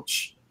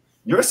coach.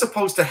 You're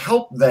supposed to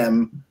help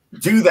them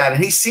do that.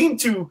 And he seemed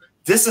to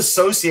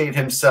disassociate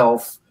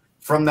himself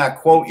from that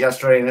quote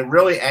yesterday, and it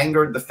really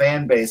angered the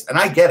fan base. And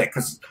I get it,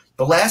 because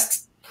the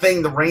last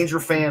thing the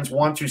Ranger fans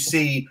want to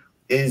see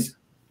is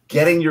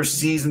getting your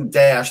season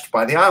dashed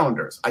by the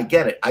Islanders. I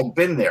get it. I've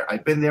been there.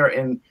 I've been there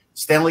in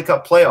Stanley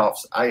Cup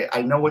playoffs.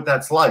 I know what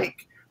that's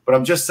like. But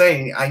I'm just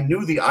saying, I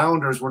knew the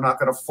Islanders were not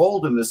going to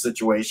fold in this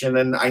situation,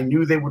 and I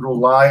knew they would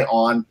rely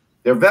on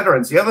their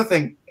veterans. The other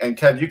thing, and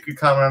Kev, you could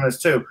comment on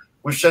this too,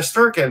 with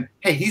Shesterkin,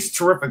 hey, he's a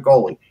terrific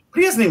goalie, but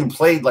he hasn't even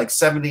played like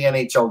 70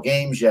 NHL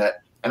games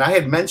yet. And I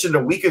had mentioned a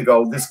week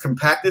ago, this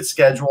compacted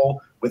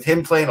schedule with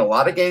him playing a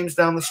lot of games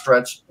down the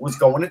stretch was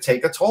going to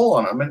take a toll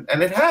on him,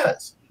 and it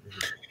has.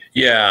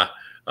 Yeah,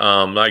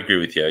 I agree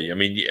with you. I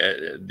mean,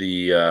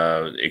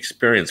 the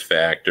experience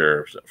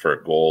factor for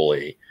a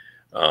goalie,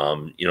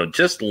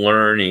 just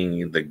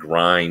learning the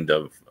grind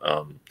of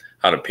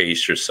how to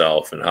pace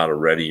yourself and how to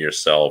ready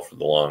yourself for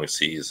the long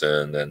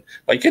season. And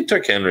like it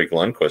took Henrik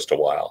Lundqvist a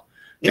while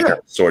to kind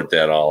of sort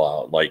that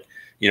all out. Like,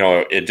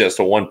 it just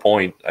at one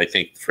point, I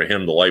think for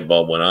him, the light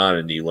bulb went on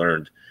and he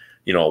learned,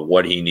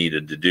 what he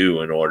needed to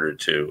do in order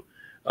to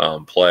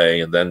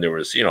play. And then there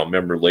was,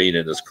 remember late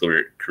in his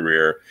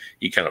career,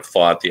 he kind of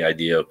fought the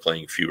idea of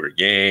playing fewer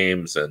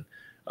games. And,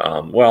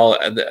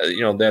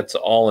 that's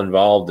all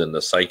involved in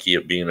the psyche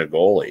of being a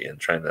goalie and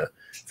trying to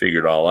figure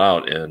it all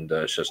out. And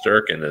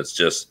Shesterkin is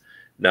just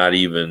not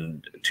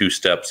even 2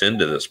 steps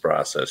into this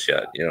process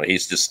yet.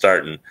 He's just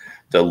starting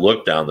to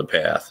look down the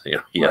path.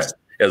 He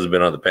hasn't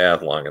been on the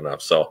path long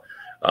enough. So,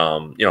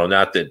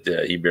 not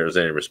that he bears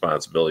any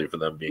responsibility for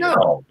them being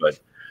wrong,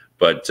 but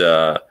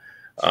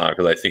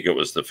because I think it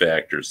was the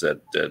factors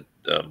that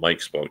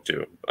Mike spoke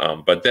to.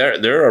 But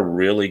they're a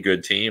really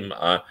good team.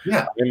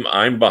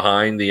 I'm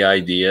behind the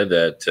idea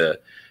that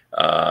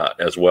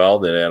as well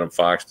that Adam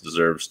Fox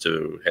deserves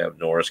to have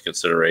Norris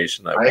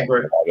consideration. I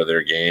agree. A lot of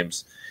their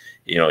games,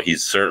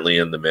 he's certainly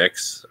in the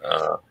mix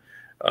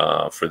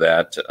for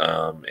that.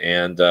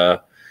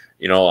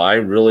 I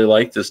really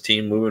like this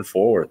team moving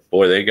forward.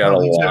 Boy, they got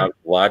a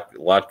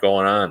lot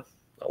going on.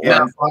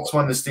 Fox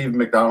won the Steve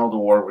McDonald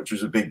Award, which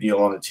was a big deal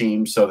on the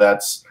team. So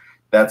that's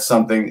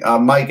something.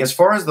 Mike, as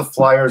far as the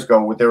Flyers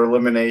go with their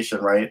elimination,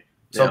 right?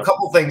 So a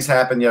couple things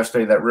happened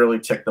yesterday that really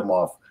ticked them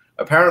off.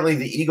 Apparently,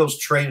 the Eagles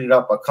traded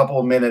up a couple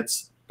of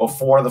minutes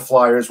before the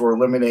Flyers were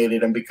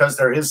eliminated. And because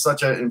there is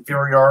such an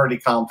inferiority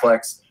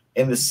complex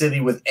in the city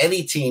with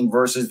any team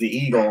versus the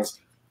Eagles,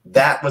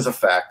 that was a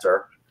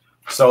factor.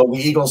 So the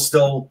Eagles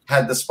still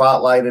had the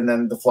spotlight, and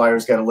then the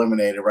Flyers got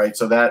eliminated, right?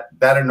 So that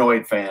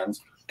annoyed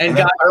fans. And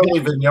apparently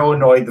Vigneault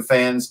annoyed the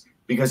fans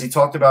because he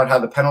talked about how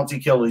the penalty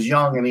kill is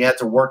young and he had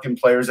to work in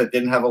players that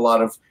didn't have a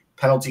lot of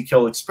penalty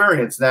kill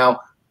experience. Now,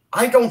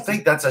 I don't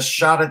think that's a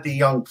shot at the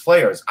young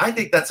players. I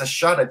think that's a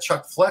shot at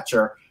Chuck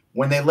Fletcher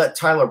when they let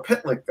Tyler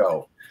Pitlick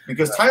go,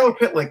 because Tyler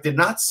Pitlick did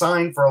not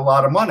sign for a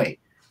lot of money.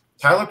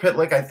 Tyler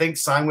Pitlick, I think,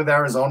 signed with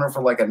Arizona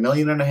for like $1.5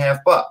 million.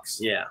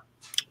 Yeah.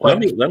 Let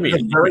me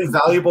a very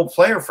valuable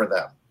player for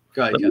them.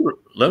 Go ahead,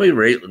 let me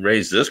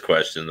raise this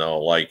question though.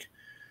 Like,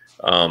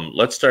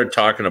 let's start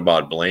talking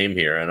about blame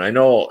here. And I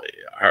know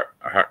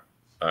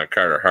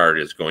Carter Hart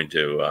is going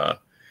to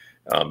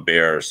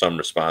bear some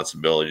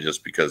responsibility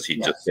just because he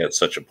just had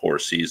such a poor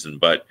season.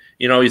 But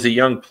he's a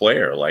young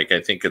player. Like,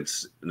 I think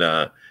it's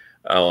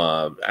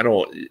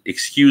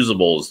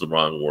excusable is the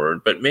wrong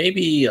word, but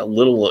maybe a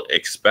little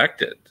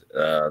expected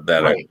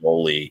that a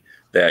goalie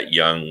that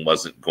young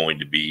wasn't going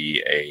to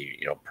be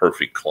a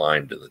perfect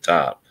climb to the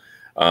top.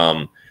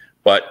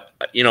 But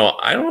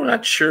I'm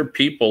not sure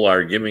people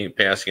are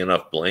passing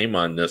enough blame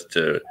on this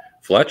to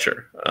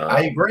Fletcher.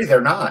 I agree,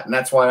 they're not, and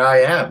that's why I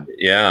am.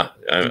 Yeah,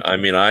 I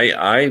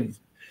mean,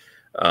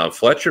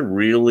 Fletcher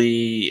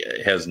really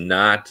has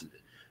not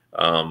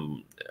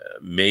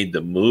made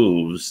the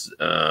moves,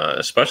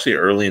 especially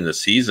early in the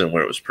season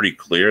where it was pretty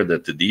clear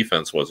that the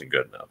defense wasn't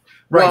good enough.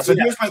 Right. So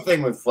here's my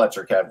thing with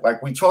Fletcher, Kev.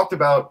 Like, we talked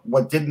about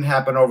what didn't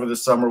happen over the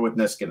summer with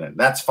Niskanen.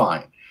 That's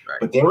fine. Right.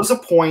 But there was a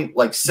point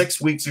like 6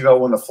 weeks ago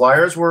when the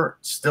Flyers were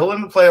still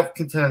in the playoff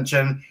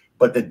contention,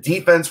 but the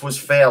defense was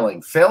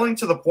failing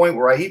to the point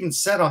where I even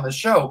said on the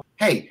show,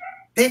 hey,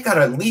 they've got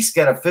to at least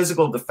get a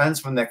physical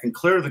defenseman that can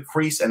clear the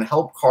crease and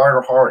help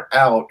Carter Hart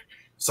out.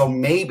 So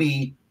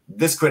maybe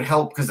this could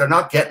help because they're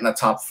not getting a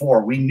top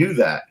 4. We knew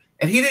that.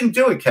 And he didn't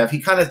do it, Kev. He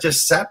kind of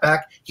just sat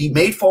back. He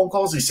made phone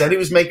calls. He said he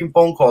was making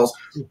phone calls.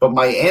 But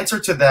my answer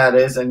to that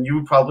is, and you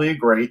would probably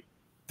agree,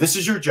 this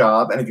is your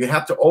job. And if you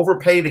have to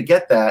overpay to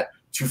get that,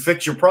 to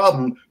fix your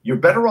problem, you're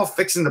better off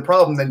fixing the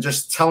problem than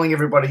just telling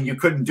everybody you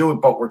couldn't do it,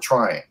 but we're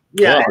trying.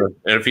 Yeah, well,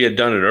 and if he had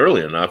done it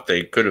early enough,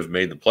 they could have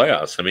made the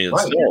playoffs. I mean,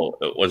 Right.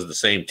 it was the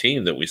same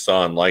team that we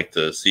saw in like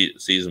the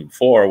season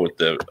before,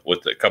 with a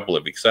couple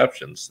of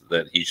exceptions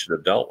that he should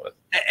have dealt with.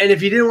 and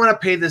if you didn't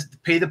want to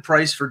pay the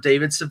price for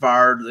David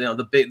Savard,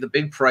 the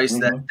big price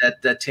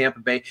that Tampa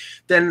Bay,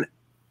 then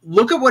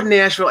look at what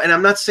Nashville, and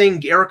I'm not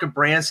saying Erica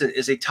Branson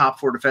is a top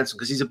 4 defenseman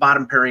because he's a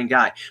bottom pairing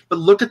guy, but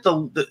look at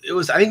I think it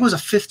was a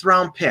 5th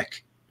round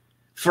pick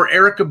for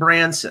Erica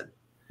Branson.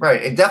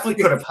 Right. It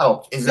definitely could have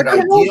helped. Is it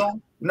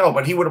ideal? No,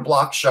 but he would have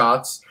blocked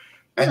shots.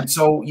 And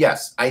so,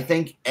 yes, I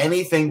think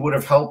anything would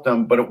have helped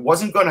him, but it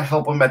wasn't going to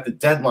help him at the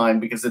deadline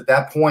because at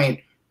that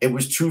point it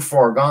was too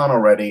far gone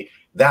already.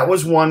 That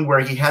was one where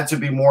he had to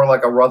be more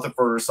like a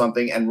Rutherford or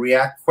something and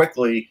react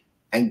quickly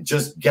and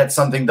just get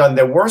something done.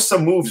 There were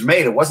some moves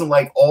made. It wasn't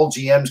like all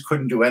GMs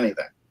couldn't do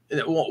anything.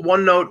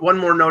 One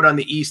more note on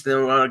the East, then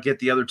we'll want to get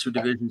the other 2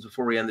 divisions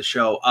before we end the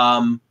show.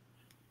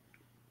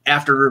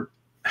 After a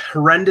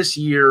horrendous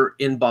year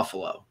in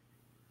Buffalo,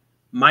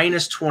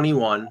 minus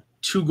 21,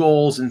 2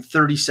 goals in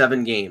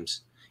 37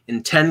 games.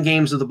 In 10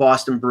 games of the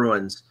Boston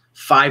Bruins,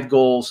 5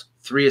 goals,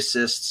 3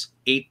 assists,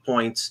 8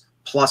 points,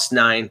 plus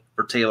 9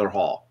 for Taylor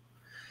Hall.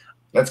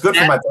 That's good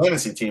for my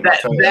fantasy team.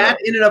 That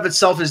in and of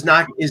itself is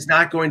not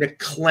going to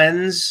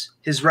cleanse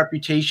his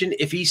reputation.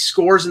 If he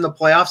scores in the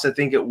playoffs, I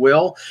think it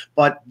will.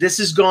 But this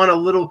has gone a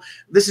little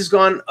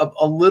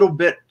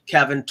bit,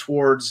 Kevin,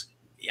 towards,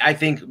 I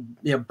think,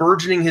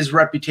 burgeoning his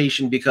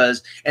reputation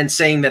and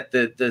saying that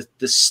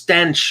the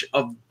stench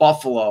of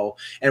Buffalo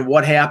and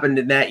what happened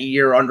in that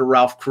year under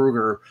Ralph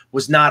Kruger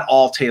was not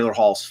all Taylor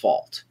Hall's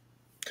fault.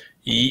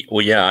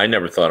 Well, yeah, I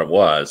never thought it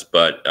was,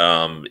 but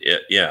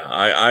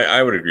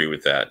I would agree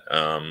with that.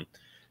 I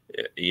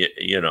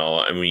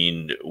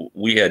mean,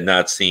 we had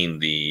not seen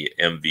the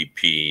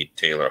MVP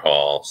Taylor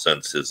Hall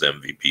since his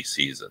MVP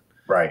season,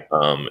 right?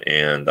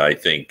 And I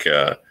think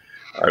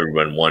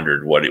everyone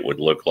wondered what it would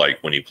look like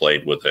when he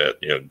played with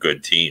a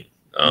good team,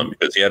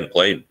 because he hadn't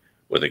played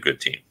with a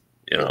good team.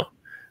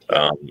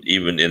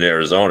 Even in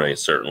Arizona,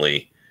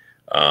 certainly,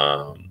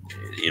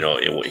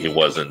 he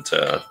wasn't.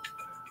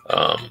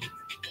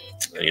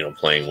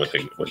 Playing with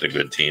a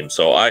good team.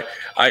 So I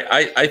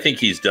think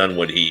he's done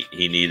what he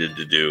needed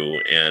to do,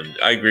 and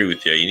I agree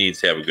with you. He needs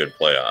to have a good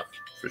playoff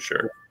for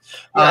sure.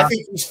 I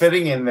think he's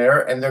fitting in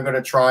there, and they're going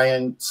to try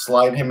and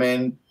slide him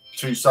in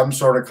to some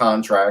sort of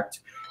contract,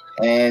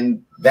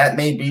 and that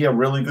may be a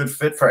really good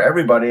fit for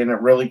everybody, and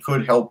it really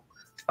could help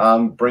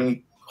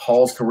bring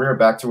Hall's career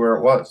back to where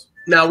it was.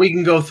 Now we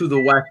can go through the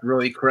West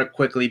really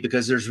quickly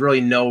because there's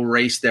really no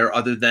race there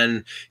other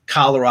than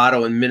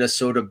Colorado and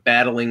Minnesota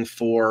battling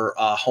for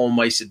home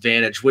ice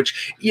advantage,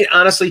 which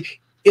honestly,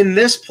 in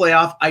this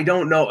playoff, I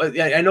don't know.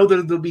 I know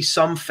that there'll be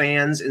some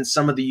fans in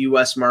some of the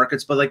U.S.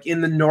 markets, but like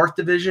in the North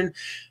Division,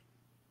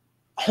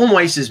 home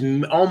ice is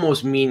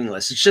almost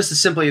meaningless. It's just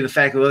simply the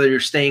fact that whether you're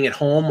staying at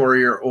home or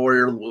you're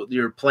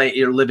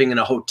living in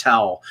a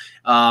hotel,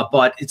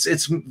 but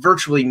it's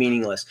virtually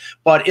meaningless.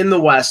 But in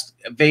the West,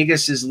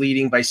 Vegas is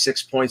leading by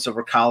 6 points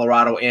over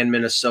Colorado and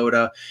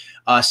Minnesota.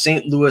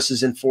 St. Louis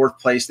is in 4th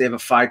place. They have a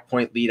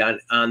 5-point lead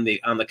on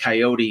the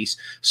Coyotes.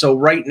 So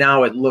right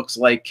now it looks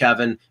like,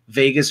 Kevin,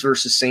 Vegas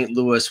versus St.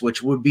 Louis,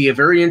 which would be a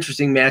very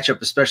interesting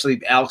matchup,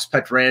 especially Alex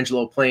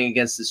Pietrangelo playing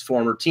against his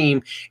former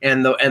team,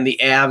 and the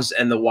Avs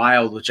and the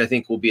Wild, which I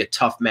think will be a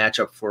tough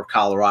matchup for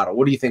Colorado.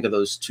 What do you think of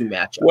those 2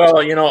 matchups? Well,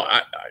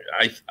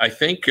 I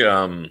think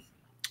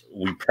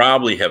we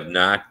probably have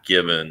not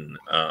given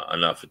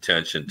enough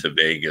attention to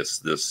Vegas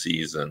this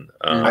season.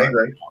 I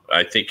agree.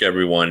 I think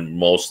everyone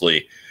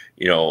mostly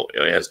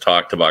has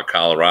talked about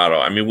Colorado.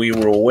 I mean, we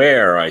were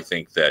aware, I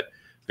think, that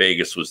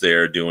Vegas was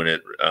there doing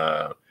it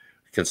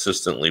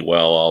consistently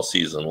well all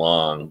season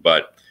long,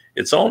 but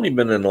it's only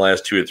been in the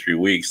last 2 or 3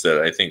 weeks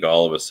that I think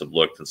all of us have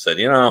looked and said,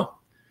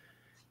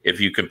 if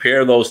you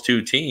compare those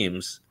 2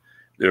 teams,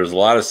 there's a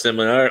lot of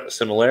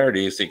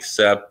similarities,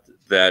 except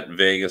that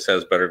Vegas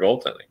has better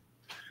goaltending.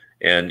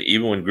 And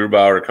even when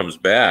Grubauer comes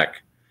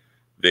back,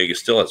 Vegas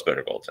still has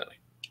better goaltending.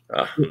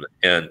 That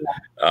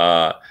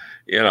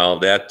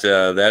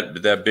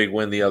big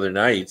win the other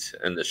night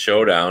and the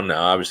showdown.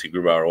 Now, obviously,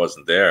 Grubauer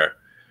wasn't there,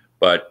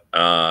 but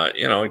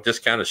it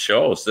just kind of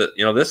shows that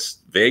this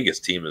Vegas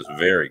team is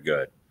very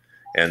good,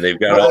 and they've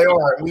got. They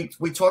are.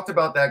 We talked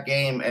about that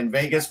game, and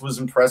Vegas was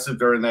impressive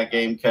during that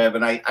game, Kev.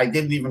 And I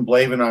didn't even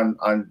blame it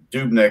on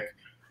Dubnyk.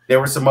 There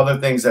were some other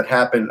things that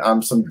happened.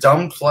 Some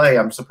dumb play.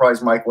 I'm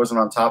surprised Mike wasn't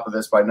on top of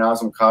this by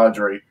Nazem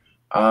Kadri,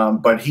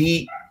 but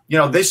he,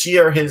 this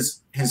year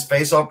his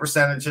faceoff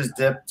percentage has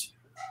dipped.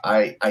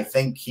 I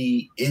think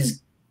he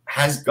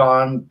has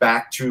gone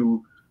back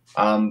to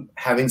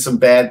having some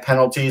bad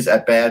penalties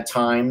at bad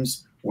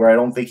times where I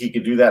don't think he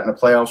could do that in the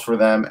playoffs for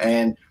them.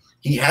 And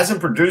he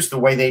hasn't produced the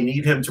way they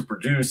need him to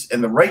produce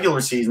in the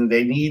regular season.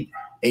 They need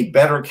a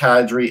better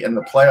Kadri in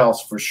the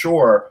playoffs for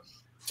sure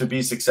to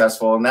be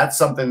successful, and that's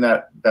something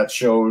that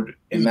showed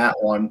in that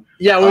one.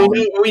 Yeah,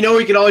 we know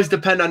we can always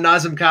depend on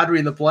Nazem Kadri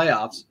in the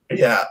playoffs.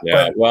 Yeah.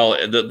 Well,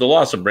 the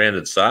loss of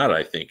Brandon Saad,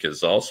 I think,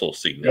 is also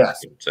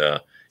significant. Yes.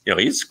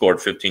 He's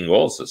scored 15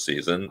 goals this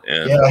season,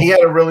 and he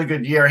had a really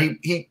good year.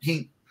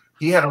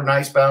 He had a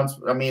nice bounce.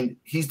 I mean,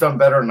 he's done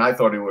better than I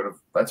thought he would have.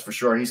 That's for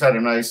sure. He's had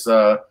a nice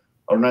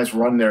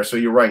run there. So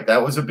you're right.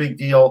 That was a big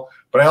deal.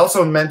 But I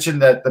also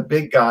mentioned that the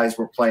big guys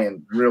were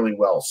playing really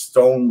well.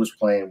 Stone was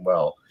playing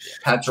well.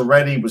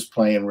 Pacioretty was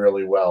playing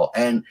really well.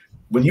 And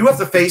when you have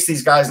to face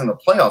these guys in the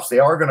playoffs, they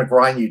are going to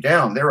grind you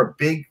down. They're a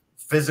big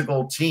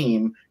physical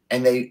team,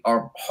 and they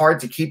are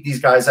hard to keep these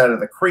guys out of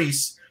the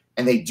crease.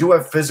 And they do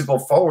have physical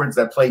forwards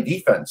that play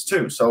defense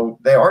too. So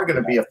they are going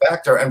to be a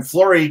factor. And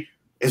Fleury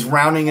is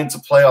rounding into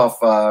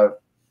playoff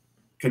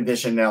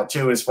condition now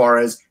too, as far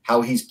as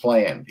how he's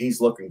playing.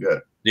 He's looking good.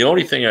 The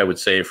only thing I would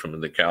say from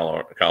the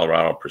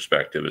Colorado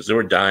perspective is there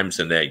were times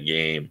in that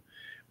game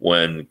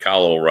when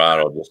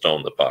Colorado just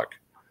owned the puck.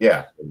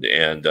 Yeah.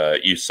 And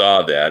you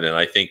saw that. And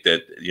I think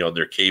that,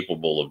 they're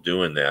capable of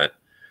doing that.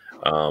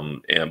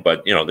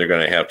 But they're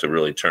going to have to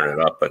really turn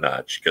it up a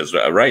notch, because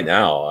right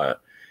now,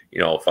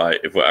 if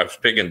I was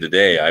picking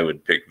today, I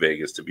would pick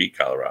Vegas to beat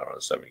Colorado in a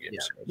 7-game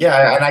series.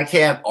 Yeah, and I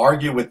can't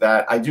argue with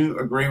that. I do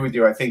agree with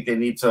you. I think they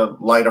need to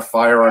light a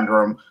fire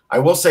under them. I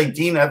will say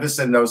Dean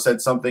Evison, though,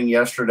 said something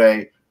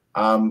yesterday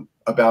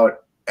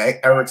about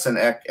Eriksson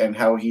Ek and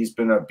how he's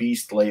been a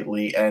beast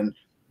lately. And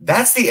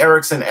that's the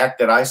Eriksson Ek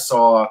that I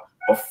saw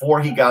before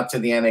he got to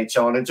the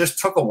NHL. And it just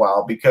took a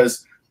while,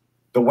 because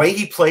the way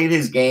he played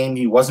his game,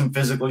 he wasn't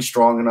physically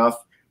strong enough.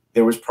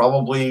 There was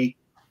probably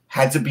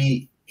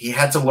he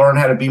had to learn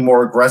how to be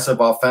more aggressive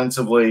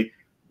offensively.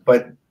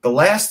 But the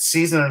last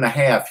season and a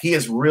half, he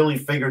has really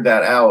figured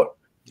that out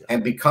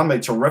and become a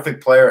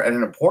terrific player and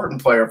an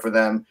important player for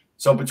them.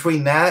 So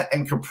between that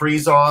and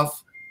Kaprizov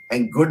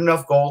and good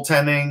enough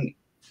goaltending,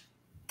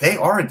 they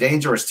are a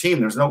dangerous team.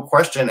 There's no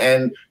question.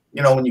 And,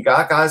 when you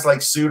got guys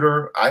like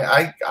Suter,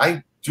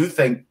 I do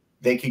think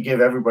they could give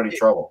everybody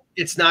trouble.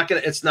 It's not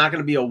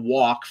gonna be a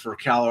walk for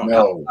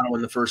Colorado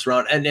in the first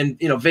round. And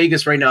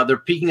Vegas right now, they're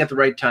peaking at the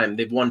right time.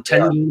 They've won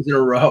 10 games in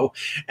a row,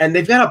 and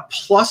they've got a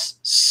plus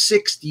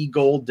 60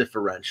 goal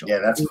differential. Yeah,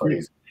 that's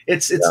crazy.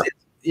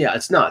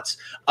 It's nuts.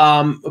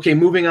 Okay,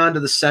 moving on to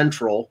the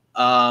Central.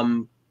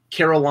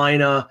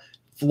 Carolina,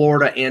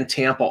 Florida, and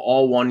Tampa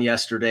all won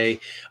yesterday.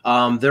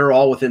 They're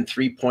all within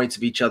 3 points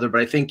of each other, but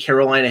I think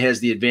Carolina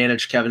has the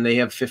advantage, Kevin. They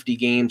have 50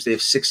 games. They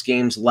have 6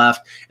 games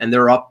left, and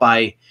they're up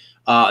by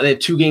they have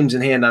 2 games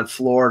in hand on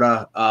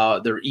Florida.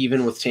 They're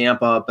even with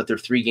Tampa, but they're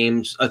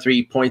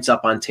 3 points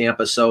up on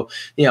Tampa. So,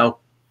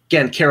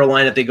 again,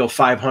 Carolina, if they go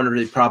 500,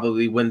 they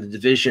probably win the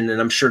division,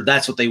 and I'm sure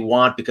that's what they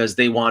want, because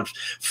they want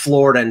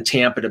Florida and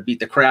Tampa to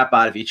beat the crap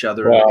out of each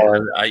other.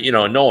 Well,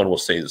 and no one will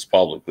say this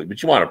publicly,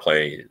 but you want to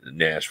play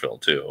Nashville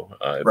too,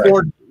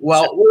 right.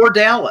 or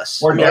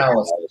Dallas,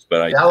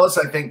 Dallas,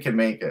 I think, can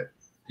make it.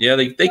 Yeah,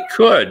 they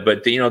could,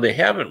 but they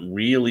haven't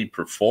really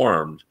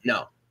performed.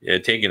 No.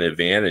 Taking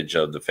advantage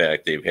of the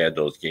fact they've had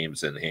those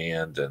games in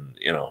hand, and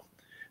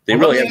they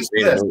really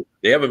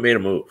haven't made a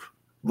move.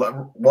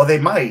 Well, they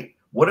might.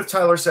 What if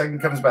Tyler Seguin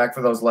comes back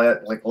for those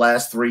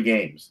last 3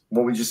 games?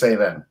 What would you say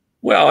then?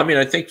 Well,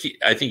 I think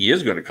he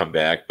is going to come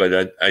back,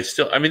 but I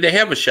still they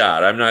have a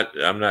shot. I'm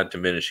not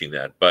diminishing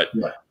that, but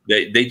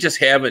they just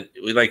haven't.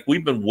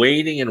 We've been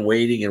waiting and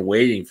waiting and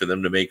waiting for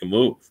them to make a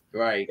move.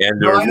 Right.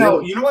 And I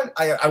know. You know what?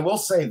 I will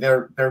say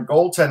their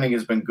goaltending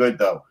has been good,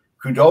 though.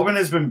 Khudobin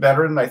has been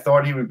better than I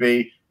thought he would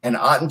be, and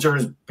Ottinger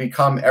has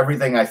become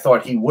everything I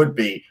thought he would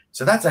be.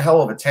 So that's a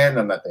hell of a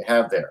tandem that they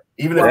have there.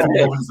 Even if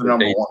Khudobin's the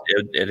number one,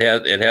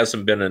 it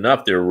hasn't been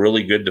enough. They're a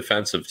really good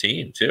defensive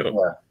team too.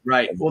 Yeah.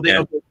 Right. Well,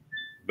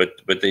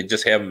 but they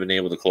just haven't been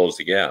able to close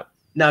the gap.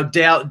 Now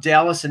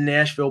Dallas and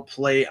Nashville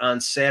play on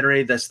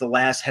Saturday. That's the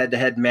last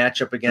head-to-head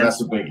matchup against.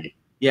 That's a biggie.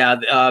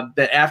 Yeah.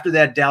 After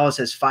that, Dallas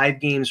has 5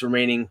 games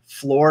remaining: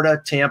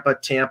 Florida,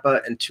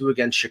 Tampa, and 2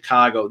 against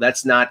Chicago.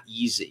 That's not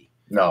easy.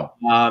 No.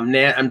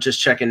 I'm just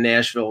checking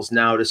Nashville's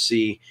now to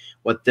see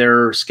what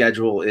their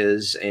schedule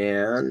is.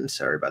 And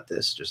sorry about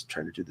this. Just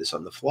trying to do this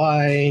on the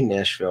fly.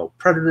 Nashville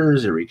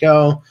Predators. Here we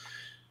go.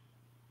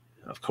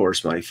 Of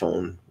course, my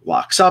phone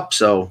locks up.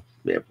 So,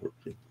 yeah.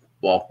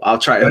 Well, I'll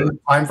try.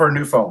 Time for a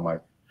new phone,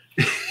 Mike.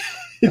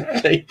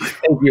 Thank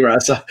you,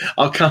 Russ.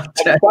 I'll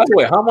contact. By the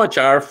way, how much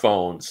are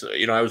phones?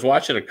 I was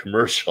watching a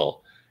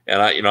commercial,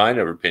 and I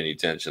never pay any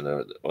attention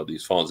to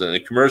these phones. And the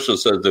commercial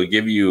says they'll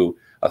give you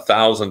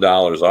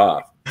 $1,000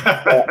 off.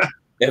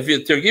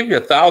 If they'll give you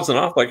 $1,000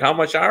 off, how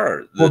much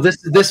are? Well,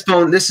 this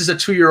phone, this is a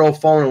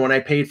 2-year-old phone, and when I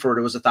paid for it,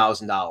 it was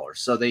 $1,000.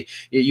 So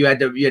you had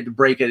to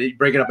break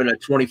it up in a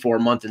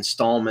 24-month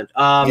installment.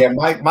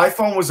 My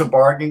phone was a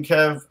bargain,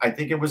 Kev. I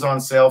think it was on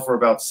sale for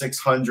about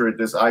 $600.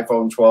 This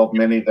iPhone 12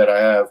 mini that I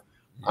have,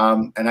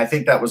 and I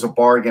think that was a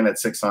bargain at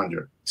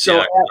 $600.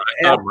 So I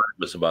thought mine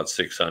was about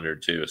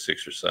 $600 too,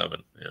 6 or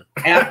 7.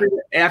 Yeah.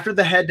 After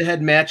the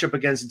head-to-head matchup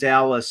against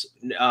Dallas,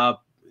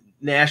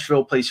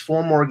 Nashville plays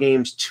 4 more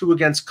games: 2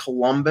 against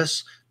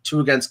Columbus, 2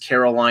 against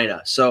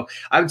Carolina. So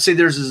I would say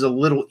theirs is a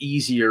little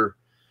easier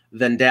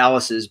than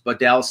Dallas's, but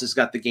Dallas has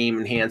got the game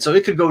in hand. So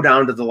it could go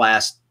down to the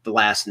last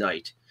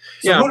night.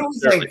 So who do we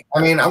think?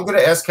 I mean, I'm going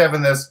to ask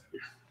Kevin this.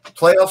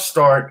 Playoff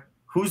start,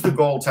 who's the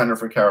goaltender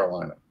for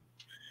Carolina?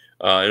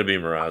 It'll be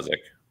Mrazek.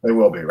 They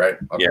will be, right?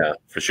 Okay. Yeah,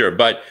 for sure.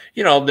 But,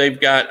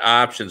 they've got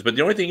options. But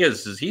the only thing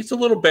is he's a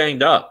little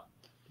banged up.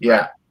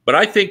 Yeah. But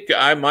I think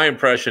my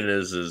impression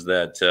is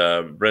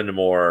that Brendan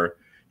Moore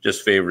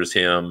just favors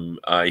him.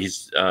 I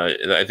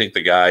think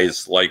the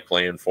guys like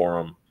playing for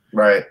him.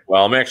 Right.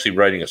 Well, I'm actually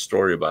writing a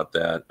story about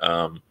that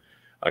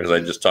because I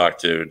just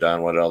talked to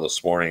Don Waddell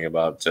this morning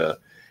about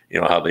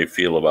how they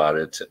feel about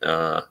it.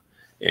 But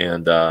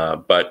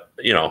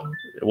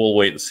we'll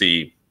wait and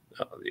see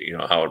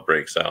how it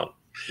breaks out.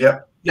 Yeah.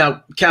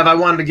 Now, Kev, I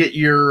wanted to get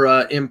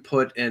your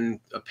input and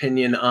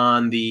opinion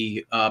on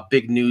the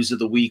big news of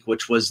the week,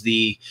 which was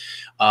the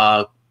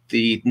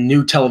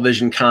new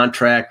television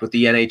contract with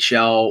the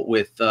NHL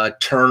with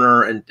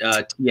Turner and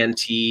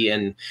TNT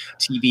and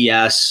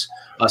TBS,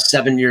 a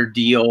 7-year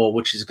deal,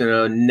 which is going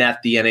to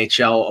net the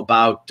NHL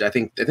about, I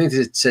think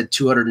it said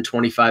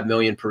 $225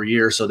 million per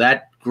year. So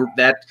that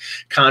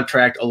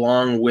contract,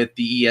 along with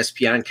the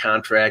ESPN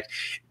contract,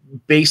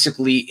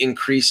 basically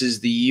increases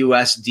the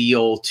U.S.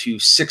 deal to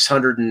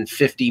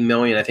 $650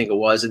 million, I think it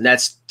was, and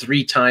that's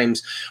 3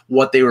 times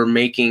what they were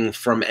making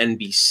from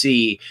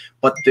NBC.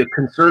 But the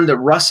concern that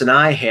Russ and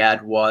I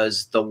had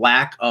was the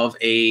lack of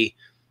a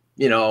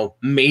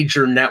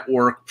major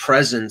network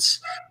presence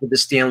with the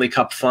Stanley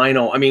Cup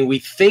final. I mean, we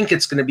think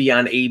it's going to be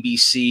on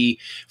ABC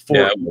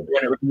for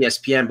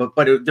ESPN,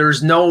 but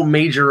there's no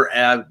major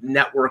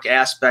network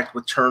aspect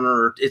with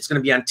Turner. It's going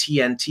to be on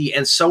TNT,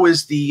 and so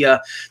is the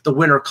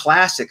Winter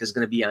Classic is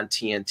going to be on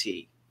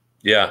TNT.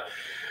 Yeah.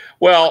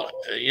 Well,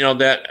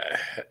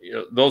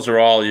 those are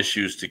all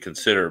issues to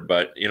consider,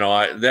 but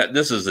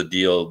this is a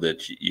deal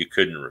that you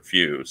couldn't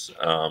refuse.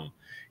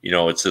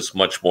 It's just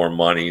much more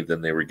money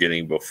than they were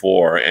getting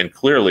before. And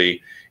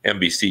clearly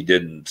NBC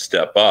didn't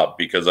step up,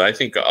 because I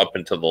think up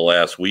until the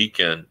last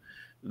weekend,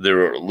 there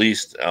were at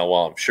least,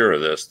 I'm sure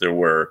of this, there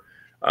were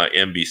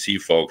NBC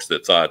folks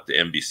that thought the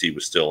NBC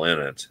was still in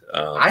it.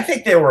 I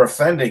think they were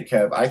offended,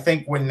 Kev. I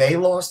think when they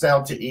lost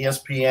out to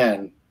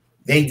ESPN,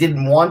 they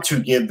didn't want to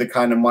give the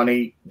kind of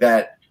money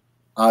that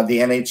the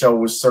NHL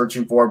was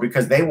searching for,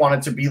 because they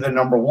wanted to be the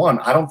number 1.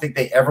 I don't think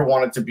they ever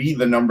wanted to be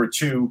the number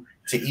 2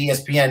 to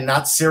ESPN,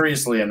 not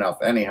seriously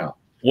enough anyhow.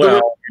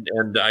 Well,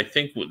 and I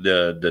think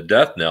the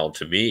death knell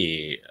to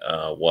me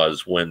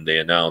was when they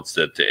announced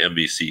that the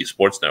NBC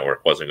Sports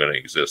Network wasn't going to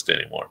exist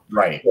anymore.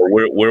 Right. So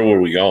where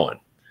were we going?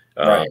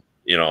 Right.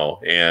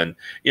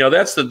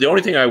 That's the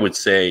only thing I would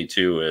say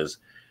too is,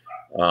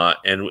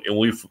 and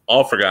we've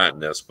all forgotten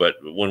this, but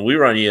when we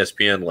were on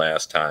ESPN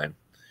last time,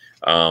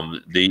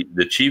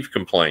 the chief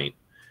complaint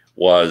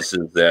was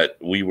that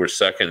we were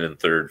second and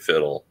third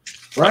fiddle,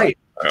 right,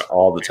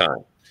 all the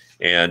time.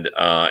 And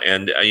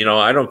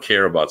I don't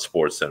care about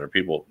SportsCenter.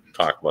 People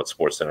talk about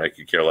SportsCenter. I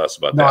could care less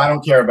about that. No, I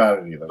don't care about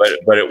it either.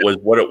 But it was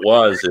what it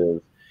was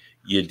is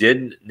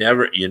you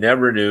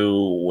never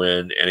knew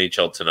when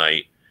NHL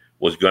Tonight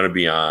was going to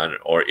be on,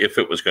 or if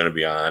it was going to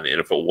be on, and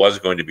if it was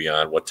going to be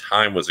on, what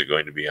time was it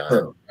going to be on?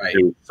 Sure. Right.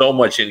 There was so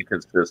much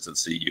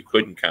inconsistency, you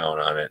couldn't count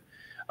on it.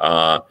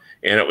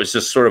 And it was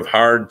just sort of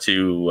hard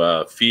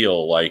to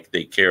feel like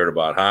they cared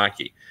about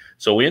hockey.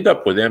 So we end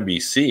up with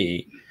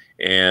NBC,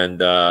 and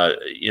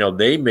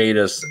they made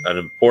us an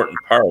important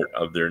part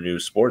of their new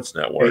sports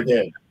network. They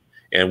did.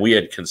 And we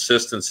had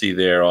consistency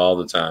there all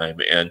the time.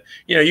 And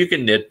you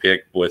can nitpick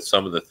with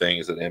some of the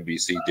things that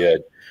NBC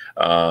did,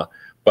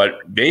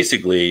 but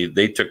basically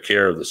they took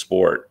care of the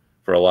sport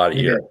for a lot of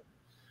years.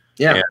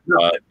 Yeah,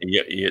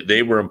 and,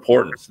 they were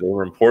important. They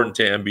were important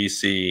to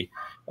NBC.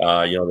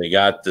 They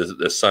got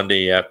the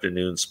Sunday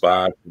afternoon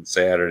spots and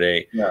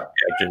Saturday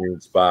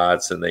afternoon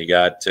spots, and they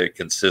got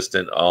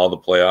consistent. All the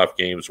playoff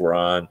games were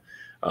on.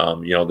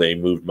 They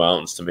moved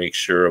mountains to make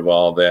sure of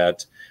all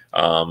that.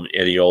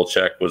 Eddie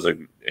Olczyk was a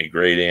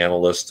great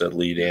analyst, a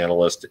lead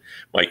analyst.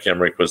 Mike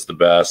Emmerich was the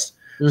best.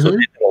 Mm-hmm. So they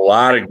did a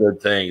lot of good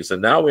things,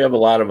 and now we have a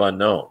lot of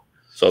unknown.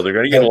 So they're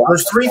going to get a lot.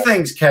 There's 3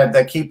 things, Kev,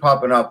 that keep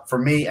popping up for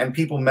me, and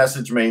people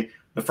message me.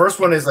 The first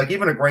one is, like,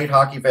 even a great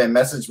hockey fan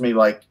messaged me,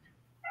 like,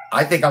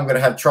 I think I'm going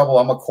to have trouble.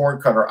 I'm a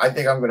cord cutter. I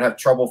think I'm going to have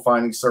trouble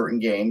finding certain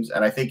games,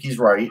 and I think he's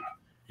right.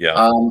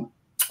 Yeah.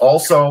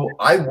 Also,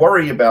 I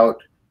worry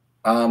about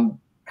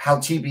how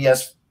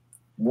TBS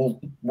will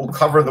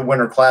cover the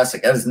Winter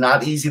Classic. It is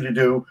not easy to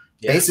do.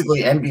 Yeah.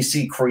 Basically,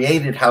 NBC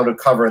created how to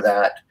cover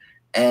that.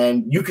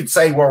 And you could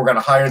say, well, we're going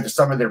to hire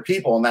some of their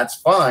people, and that's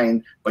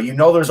fine. But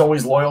there's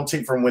always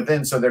loyalty from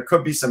within. So there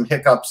could be some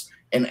hiccups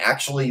in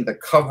actually the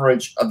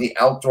coverage of the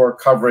outdoor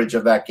coverage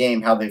of that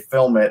game, how they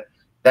film it.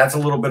 That's a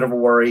little bit of a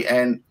worry.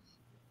 And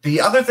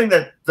the other thing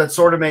that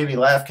sort of made me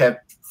laugh, Kev,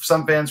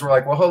 some fans were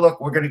like, well, look,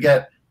 we're going to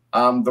get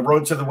the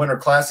Road to the Winter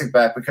Classic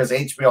back because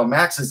HBO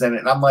Max is in it.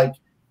 And I'm like,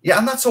 yeah,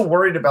 I'm not so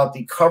worried about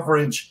the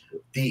coverage,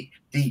 the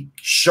the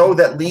show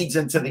that leads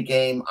into the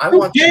game.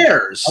 Who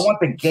cares? I want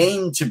the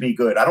game to be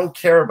good. I don't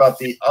care about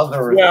the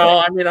other. Well,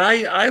 I mean,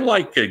 I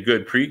like a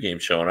good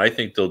pregame show, and I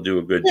think they'll do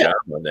a good job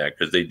on that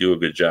because they do a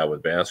good job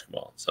with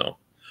basketball. So,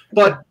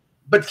 but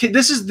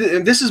this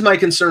is my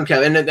concern,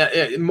 Kevin,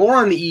 and more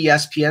on the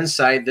ESPN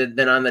side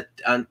than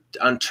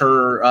on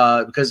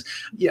Turner, because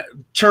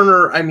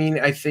Turner.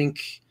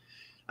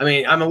 I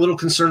mean, I'm a little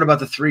concerned about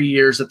the 3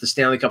 years that the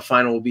Stanley Cup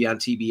Final will be on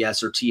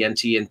TBS or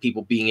TNT and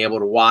people being able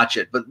to watch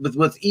it. But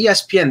with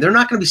ESPN, they're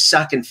not going to be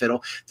second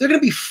fiddle; they're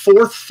going to be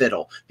fourth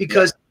fiddle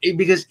because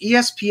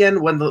ESPN,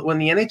 when the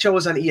NHL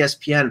was on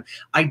ESPN,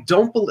 I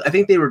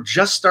think they were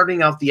just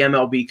starting out the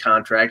MLB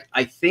contract.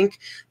 I think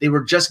they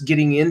were just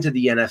getting into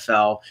the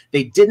NFL.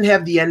 They didn't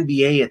have the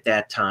NBA at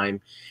that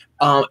time.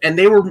 And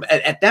they were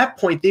at that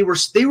point they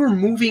were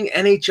moving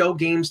NHL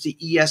games to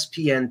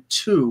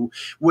ESPN2,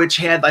 which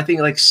had, I think,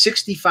 like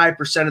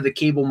 65% of the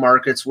cable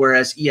markets,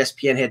 whereas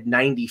ESPN had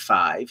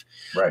 95%.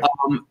 Right.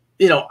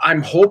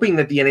 I'm hoping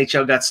that the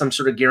NHL got some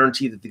sort of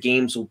guarantee that the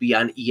games will be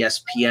on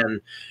ESPN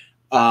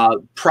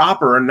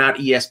proper and not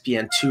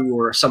ESPN2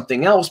 or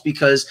something else,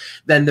 because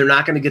then they're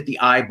not going to get the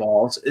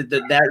eyeballs.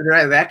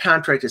 That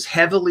contract is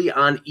heavily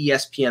on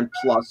ESPN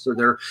Plus,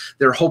 so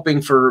they're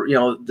hoping for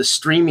the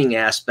streaming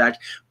aspect,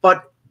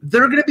 but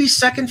they're going to be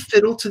second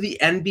fiddle to the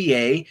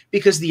NBA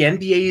because the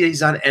NBA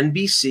is on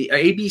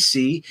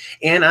ABC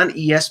and on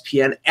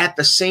ESPN at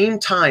the same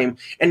time,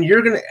 and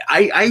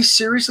I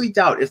seriously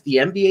doubt if the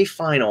NBA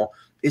final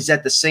is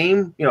at the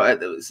same,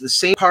 the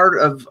same part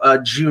of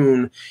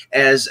June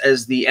as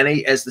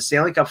the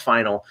Stanley Cup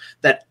Final,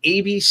 that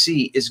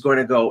ABC is going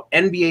to go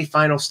NBA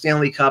Final,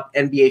 Stanley Cup,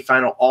 NBA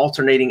Final,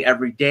 alternating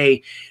every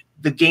day.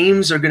 The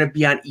games are going to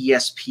be on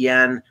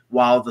ESPN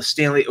while the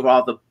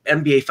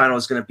NBA Final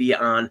is going to be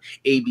on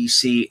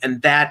ABC,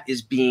 and that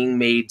is being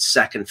made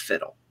second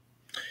fiddle.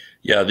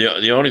 Yeah,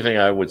 the only thing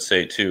I would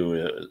say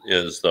too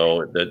is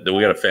though that we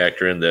got to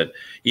factor in that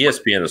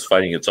ESPN is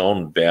fighting its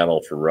own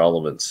battle for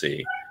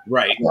relevancy.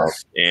 Right.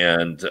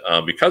 And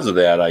because of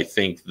that, I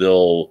think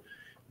they'll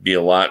be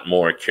a lot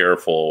more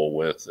careful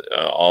with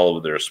all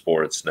of their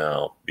sports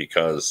now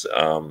because,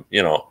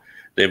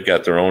 they've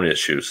got their own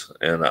issues.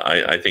 And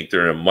I think they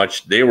were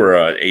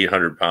an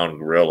 800-pound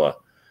gorilla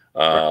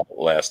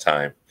last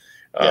time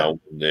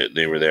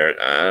they were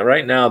there.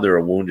 Right now, they're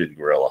a wounded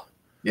gorilla.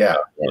 Yeah.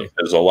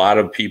 Because a lot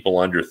of people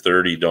under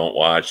 30 don't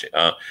watch.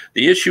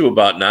 The issue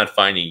about not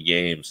finding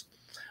games,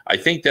 I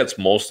think that's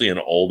mostly an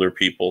older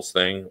people's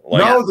thing.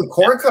 No, the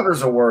cord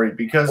cutters are worried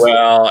because.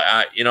 Well,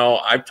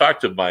 I've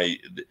talked to my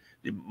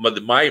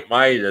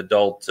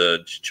adult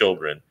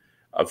children.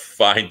 I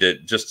find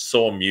it just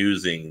so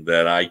amusing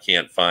that I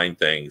can't find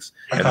things,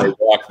 and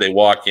they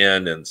walk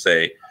in and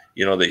say,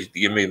 they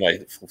give me my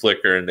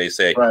flicker and they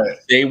say,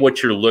 say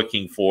what you're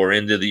looking for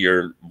into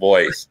your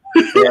voice.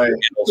 Right.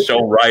 It'll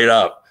show right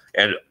up,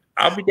 and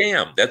I'll be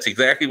damned. That's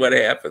exactly what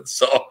happens.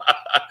 So,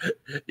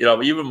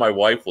 even my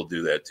wife will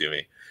do that to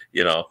me.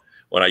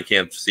 When I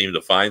can't seem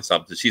to find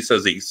something, she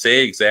says,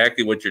 say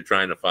exactly what you're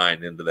trying to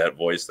find into that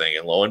voice thing.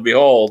 And lo and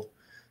behold,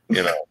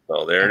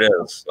 so there it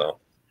is. So,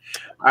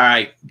 all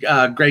right.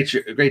 Great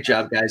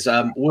job, guys.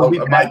 We'll be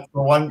back. Mike,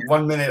 for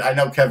one minute, I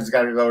know Kevin's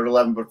got to go at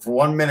 11, but for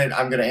 1 minute,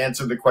 I'm going to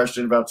answer the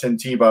question about Tim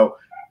Tebow.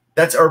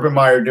 That's Urban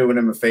Meyer doing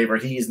him a favor.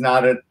 He's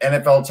not an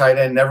NFL tight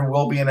end, never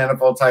will be an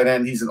NFL tight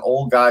end. He's an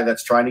old guy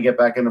that's trying to get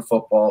back into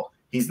football.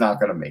 He's not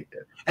going to make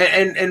it.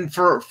 And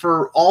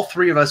for all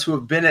three of us who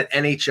have been at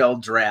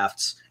NHL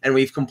drafts and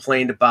we've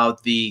complained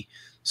about the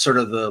sort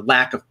of the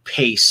lack of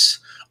pace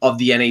of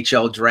the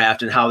NHL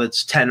draft and how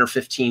it's 10 or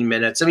 15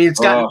 minutes. I mean,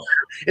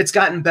 it's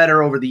gotten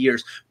better over the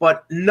years,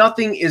 but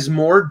nothing is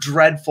more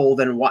dreadful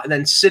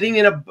than sitting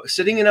in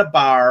a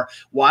bar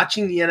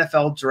watching the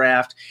NFL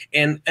draft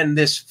and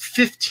this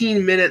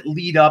 15-minute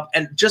lead up,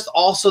 and just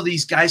also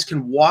these guys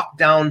can walk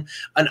down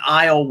an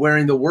aisle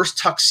wearing the worst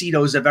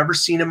tuxedos I've ever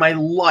seen in my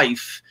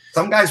life.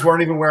 Some guys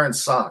weren't even wearing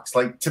socks.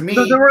 Like, to me,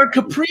 they were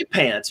capri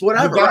pants,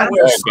 whatever.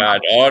 Oh, God.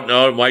 Oh,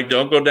 no, Mike,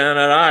 don't go down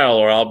that aisle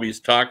or I'll be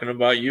talking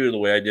about you the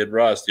way I did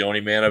Russ, the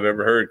only man I've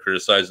ever heard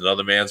criticize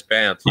another man's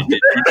pants.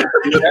 Did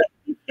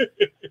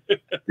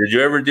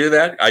you ever do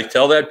that? I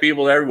tell that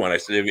people to everyone. I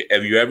said,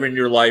 have you ever in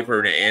your life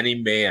heard any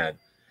man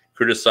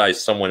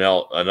criticize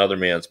another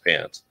man's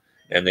pants?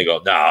 And they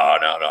go, no.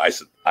 I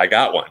said, I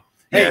got one.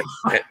 And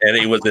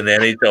he was an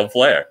NHL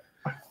player.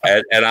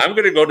 And I'm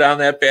going to go down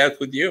that path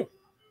with you.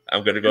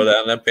 I'm going to go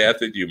down that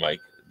path with you, Mike.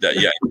 Yeah,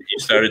 you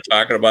started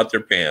talking about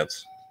their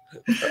pants.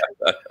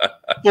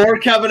 For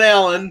Kevin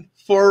Allen,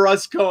 for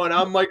Russ Cohen,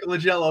 I'm Michael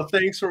Lagello.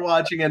 Thanks for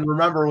watching. And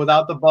remember,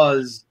 without the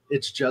buzz,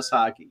 it's just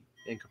hockey.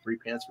 And capri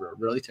pants were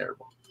really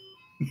terrible.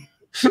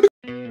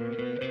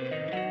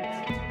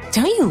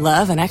 Don't you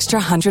love an extra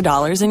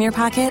 $100 in your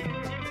pocket?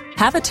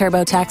 Have a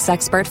TurboTax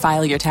expert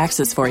file your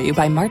taxes for you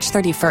by March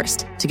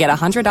 31st to get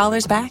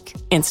 $100 back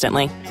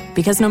instantly.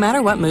 Because no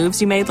matter what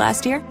moves you made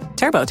last year,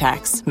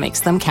 TurboTax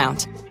makes them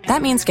count.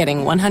 That means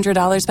getting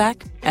 $100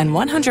 back and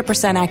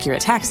 100%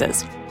 accurate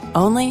taxes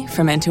only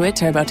from Intuit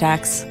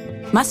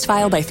TurboTax. Must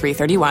file by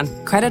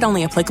 3/31. Credit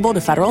only applicable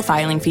to federal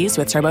filing fees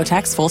with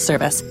TurboTax full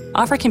service.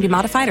 Offer can be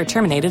modified or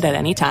terminated at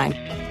any time.